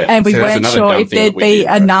America. Yeah. And we weren't sure if there'd be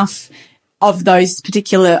enough of those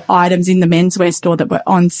particular items in the menswear store that were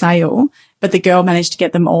on sale, but the girl managed to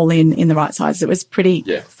get them all in the right size. It was pretty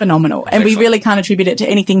phenomenal. And we really can't attribute it to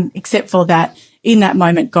anything except for that in that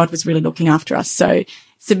moment, God was really looking after us. So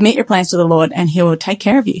submit your plans to the Lord and he will take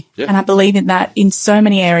care of you. Yep. And I believe in that in so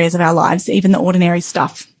many areas of our lives, even the ordinary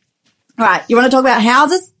stuff. All right. You want to talk about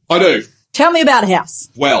houses? I do. Tell me about a house.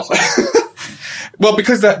 Well,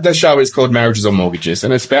 because the show is called Marriages or Mortgages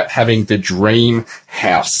and it's about having the dream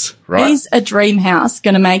house, right? Is a dream house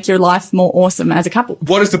going to make your life more awesome as a couple?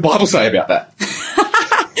 What does the Bible say about that?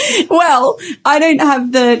 Well, I don't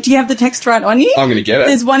have do you have the text right on you? I'm going to get it.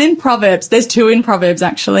 There's one in Proverbs. There's two in Proverbs,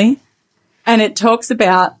 actually. And it talks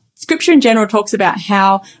about Scripture in general talks about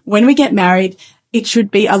how when we get married, it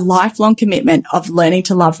should be a lifelong commitment of learning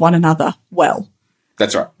to love one another well.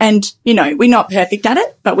 That's right. And, you know, we're not perfect at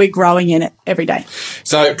it, but we're growing in it every day.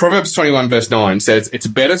 So Proverbs 21 verse 9 says, it's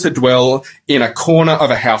better to dwell in a corner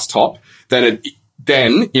of a housetop than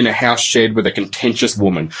in a house shared with a contentious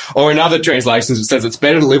woman. Or in other translations, it says it's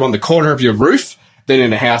better to live on the corner of your roof than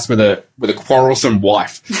in a house with a quarrelsome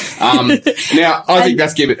wife. Now, I think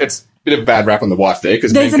it's a bit of a bad rap on the wife there,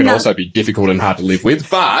 because men can also be difficult and hard to live with.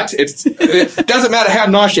 But it doesn't matter how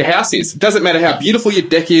nice your house is. It doesn't matter how beautiful your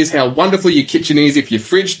deck is, how wonderful your kitchen is, if your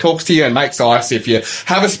fridge talks to you and makes ice, if you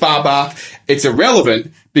have a spa bath. It's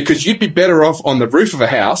irrelevant, because you'd be better off on the roof of a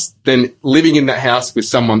house than living in that house with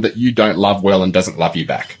someone that you don't love well and doesn't love you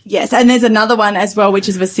back. Yes, and there's another one as well, which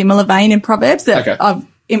is of a similar vein in Proverbs.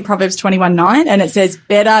 In Proverbs 21:9, and it says,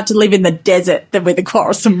 better to live in the desert than with a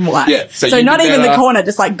quarrelsome wife. Yeah, so not even the corner,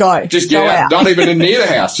 just like go. Just go out. Not even near the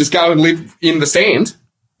house. Just go and live in the sand,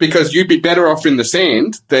 because you'd be better off in the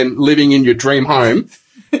sand than living in your dream home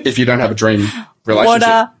if you don't have a dream relationship.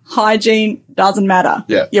 Water, hygiene, doesn't matter.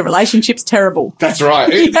 Yeah. Your relationship's terrible. That's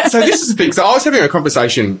right. So this is the thing. So I was having a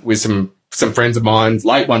conversation with some friends of mine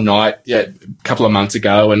late one night, a couple of months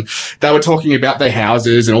ago, and they were talking about their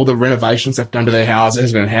houses and all the renovations they've done to their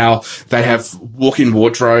houses and how they have walk-in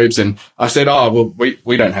wardrobes. And I said,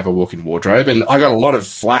 we don't have a walk-in wardrobe. And I got a lot of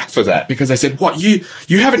flack for that, because they said, what, you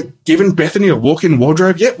haven't given Bethany a walk-in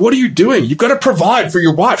wardrobe yet? What are you doing? You've got to provide for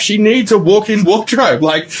your wife. She needs a walk-in wardrobe.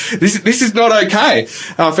 Like, this is not okay.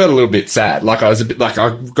 I felt a little bit sad. Like,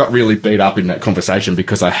 I got really beat up in that conversation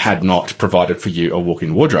because I had not provided for you a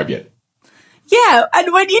walk-in wardrobe yet. Yeah,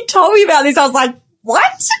 and when you told me about this, I was like,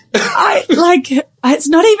 what? It's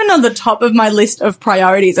not even on the top of my list of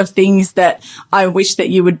priorities of things that I wish that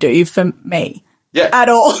you would do for me. Yeah. At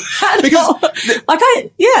all.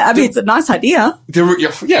 It's a nice idea.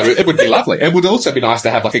 It would be lovely. It would also be nice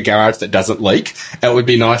to have like a garage that doesn't leak. It would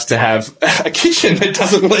be nice to have a kitchen that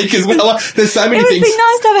doesn't leak as well. There's so many things. It would be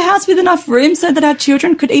nice to have a house with enough room so that our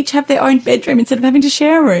children could each have their own bedroom instead of having to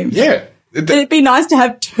share a room. Yeah. It'd be nice to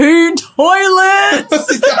have 2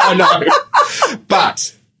 toilets. I know.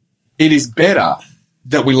 But it is better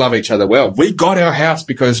that we love each other well. We got our house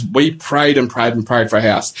because we prayed and prayed and prayed for a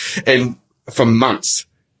house, and for months.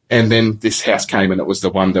 And then this house came, and it was the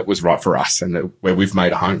one that was right for us and where we've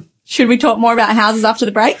made a home. Should we talk more about houses after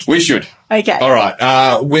the break? We should. Okay. All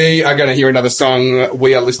right. We are going to hear another song.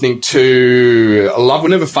 We are listening to Love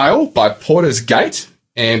Will Never Fail by Porter's Gate,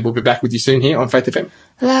 and we'll be back with you soon here on Faith FM.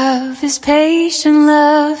 Love is patient,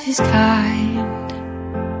 love is kind.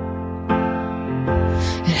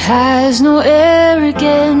 It has no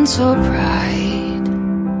arrogance or pride.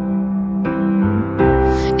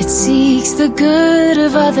 It seeks the good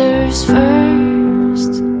of others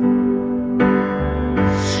first.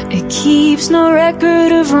 It keeps no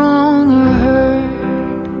record of wrong or hurt.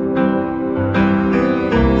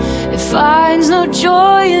 It finds no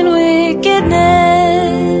joy in wickedness,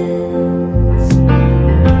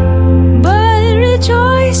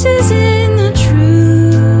 rejoices in the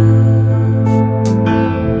truth.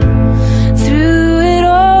 Through it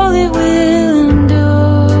all it will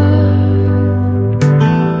endure.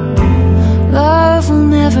 Love will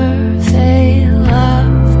never fail.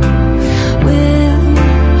 Love will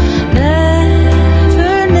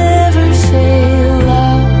never, never fail.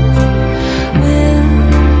 Love will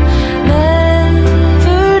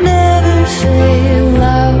never, never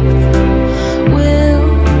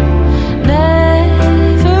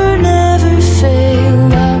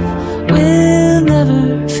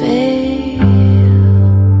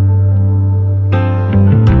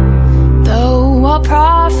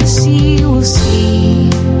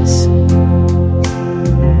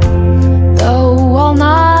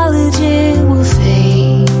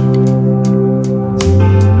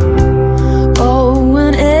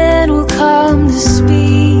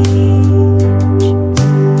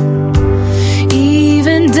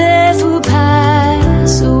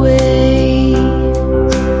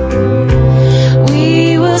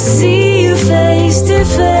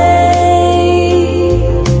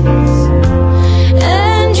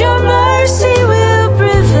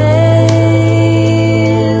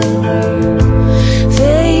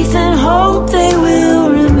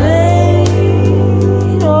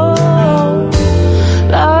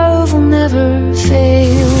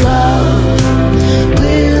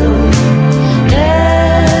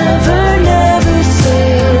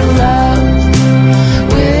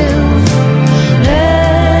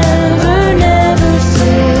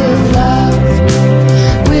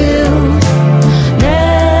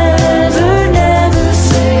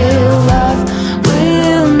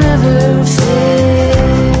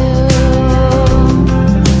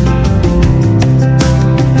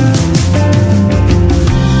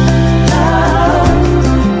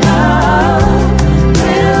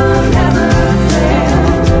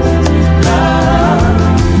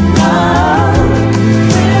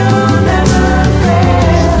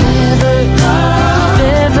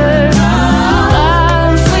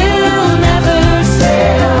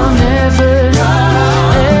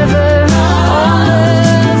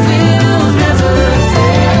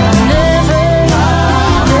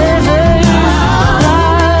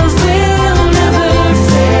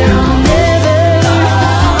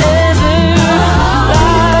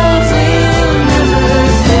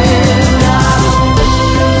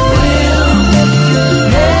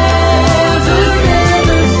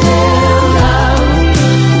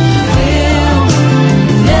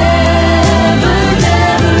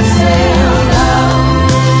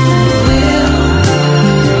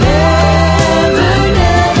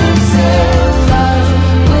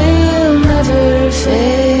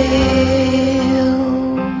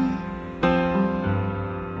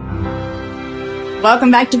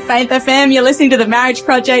Welcome back to Faith FM. You're listening to The Marriage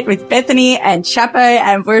Project with Bethany and Chappo,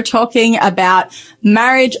 and we're talking about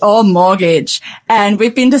marriage or mortgage. And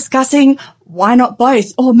we've been discussing why not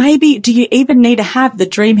both? Or maybe do you even need to have the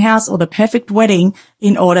dream house or the perfect wedding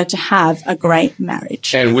in order to have a great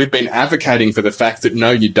marriage? And we've been advocating for the fact that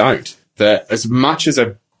no, you don't. That as much as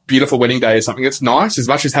a beautiful wedding day is something that's nice, as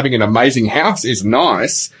much as having an amazing house is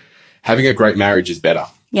nice, having a great marriage is better.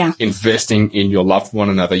 Yeah. Investing in your love for one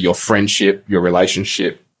another, your friendship, your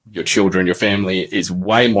relationship, your children, your family is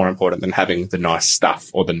way more important than having the nice stuff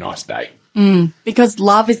or the nice day. Because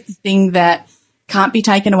love is the thing that can't be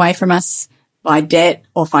taken away from us by debt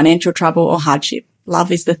or financial trouble or hardship.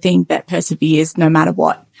 Love is the thing that perseveres no matter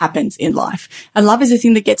what happens in life. And love is the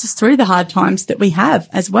thing that gets us through the hard times that we have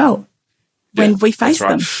as well. When we face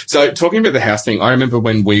them. So talking about the house thing, I remember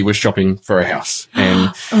when we were shopping for a house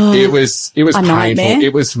and it was painful. Nightmare.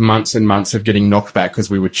 It was months and months of getting knocked back because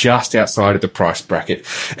we were just outside of the price bracket.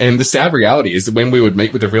 And the sad reality is that when we would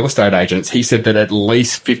meet with the real estate agents, he said that at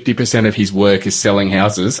least 50% of his work is selling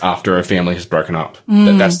houses after a family has broken up.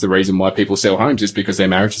 That's the reason why people sell homes, is because their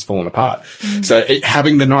marriage has fallen apart. So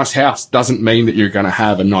having the nice house doesn't mean that you're going to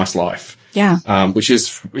have a nice life. Yeah. Which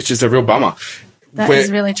is a real bummer. That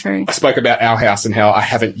is really true. I spoke about our house and how I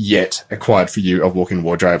haven't yet acquired for you a walk-in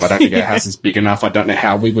wardrobe. I don't think our house is big enough. I don't know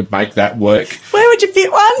how we would make that work. Where would you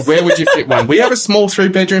fit one? We have a small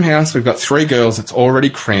 3-bedroom house. We've got 3 girls. It's already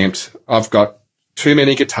cramped. I've got too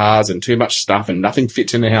many guitars and too much stuff and nothing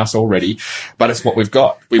fits in the house already, but it's what we've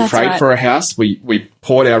got. We prayed for a house. We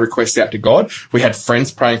poured our requests out to God. We had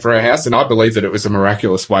friends praying for our house, and I believe that it was a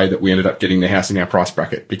miraculous way that we ended up getting the house in our price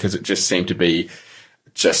bracket, because it just seemed to be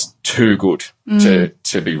just too good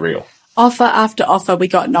to be real. Offer after offer, we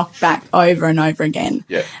got knocked back over and over again.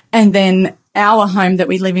 Yeah. And then our home that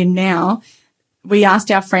we live in now, we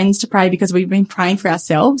asked our friends to pray because we've been praying for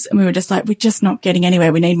ourselves, and we were just like, we're just not getting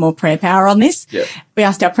anywhere. We need more prayer power on this. Yeah. We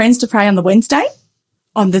asked our friends to pray on the Wednesday.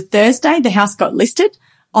 On the Thursday, the house got listed.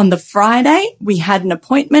 On the Friday, we had an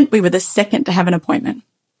appointment. We were the second to have an appointment.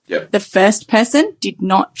 Yep. The first person did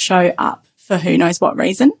not show up for who knows what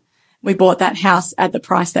reason. We bought that house at the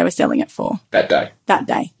price they were selling it for. That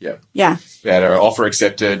day. Yeah. We had our offer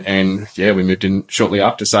accepted, and we moved in shortly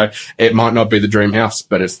after. So it might not be the dream house,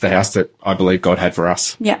 but it's the house that I believe God had for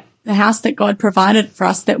us. Yeah. The house that God provided for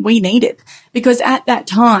us that we needed. Because at that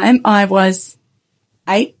time, I was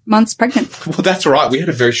 8 months pregnant. Well, that's right. We had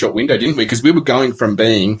a very short window, didn't we? Because we were going from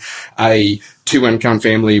being a 2-income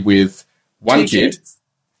family with one kid.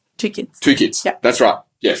 2 kids. 2 kids. Yep. That's right.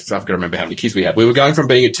 Yes, I've got to remember how many kids we had. We were going from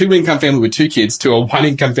being a 2-income family with 2 kids to a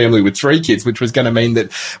 1-income family with 3 kids, which was going to mean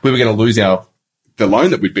that we were going to lose the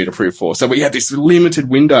loan that we'd been approved for. So we had this limited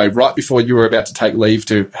window right before you were about to take leave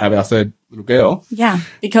to have our 3rd little girl. Yeah,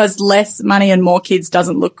 because less money and more kids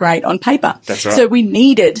doesn't look great on paper. That's right. So we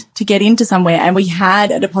needed to get into somewhere, and we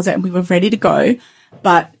had a deposit and we were ready to go,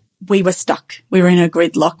 but we were stuck. We were in a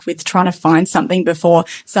gridlock with trying to find something before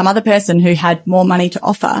some other person who had more money to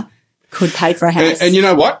offer could pay for a house. And you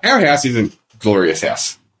know what? Our house isn't a glorious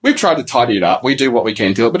house. We've tried to tidy it up. We do what we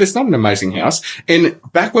can to it, but it's not an amazing house. And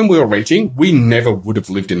back when we were renting, we never would have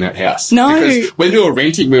lived in that house. No. Because when we were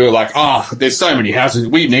renting, we were like, there's so many houses.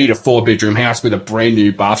 We need a 4-bedroom house with a brand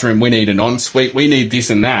new bathroom. We need an ensuite. We need this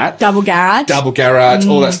and that. Double garage,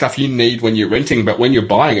 all that stuff you need when you're renting. But when you're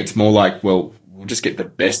buying, it's more like, well, we'll just get the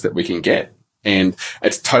best that we can get. And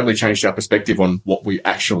it's totally changed our perspective on what we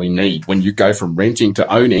actually need. When you go from renting to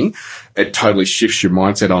owning, it totally shifts your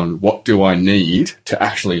mindset on what do I need to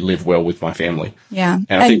actually live well with my family. Yeah.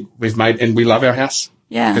 And I think we love our house.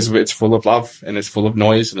 Yeah. Because it's full of love and it's full of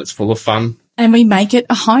noise and it's full of fun. And we make it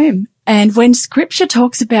a home. And when scripture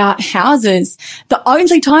talks about houses, the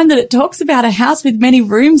only time that it talks about a house with many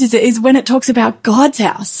rooms is when it talks about God's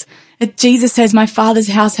house. Jesus says, my Father's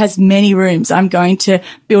house has many rooms. I'm going to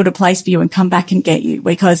build a place for you and come back and get you,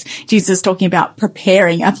 because Jesus is talking about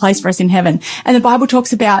preparing a place for us in heaven. And the Bible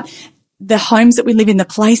talks about the homes that we live in, the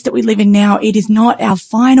place that we live in now. It is not our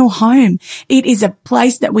final home. It is a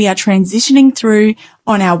place that we are transitioning through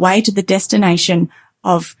on our way to the destination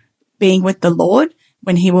of being with the Lord,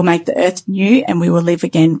 when he will make the earth new and we will live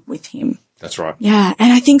again with him. That's right. Yeah.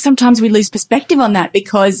 And I think sometimes we lose perspective on that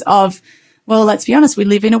because of, well, let's be honest, we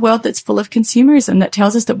live in a world that's full of consumerism that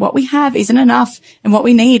tells us that what we have isn't enough and what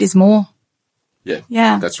we need is more.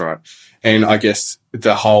 Yeah. That's right. And I guess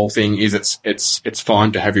the whole thing is it's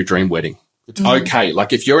fine to have your dream wedding. It's okay.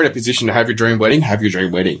 Like if you're in a position to have your dream wedding, have your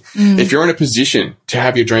dream wedding. If you're in a position to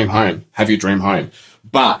have your dream home, have your dream home.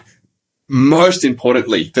 But most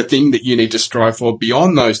importantly, the thing that you need to strive for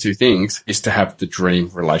beyond those two things is to have the dream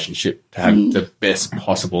relationship, to have the best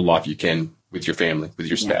possible life you can with your family, with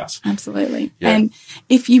your spouse. Absolutely. Yeah. And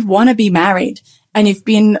if you want to be married and you've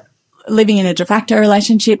been living in a de facto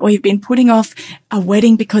relationship, or you've been putting off a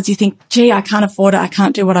wedding because you think, gee, I can't afford it. I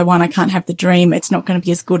can't do what I want. I can't have the dream. It's not going to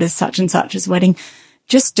be as good as such and such as wedding.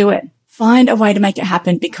 Just do it. Find a way to make it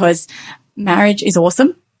happen, because marriage is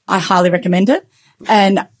awesome. I highly recommend it.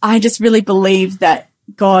 And I just really believe that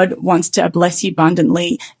God wants to bless you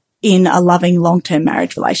abundantly in a loving long-term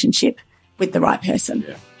marriage relationship with the right person.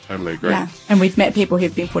 Yeah, totally agree. Yeah. And we've met people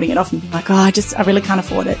who've been putting it off and been like, I really can't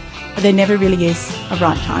afford it. But there never really is a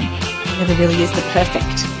right time. There never really is the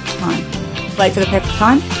perfect time. Wait for the perfect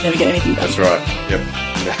time, never get anything done. That's right. Yep.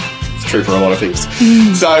 Yeah. It's true for a lot of things.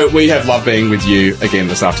 So we have loved being with you again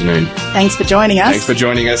this afternoon. Thanks for joining us. Thanks for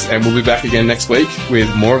joining us. And we'll be back again next week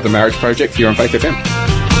with more of the Marriage Project here on Faith FM.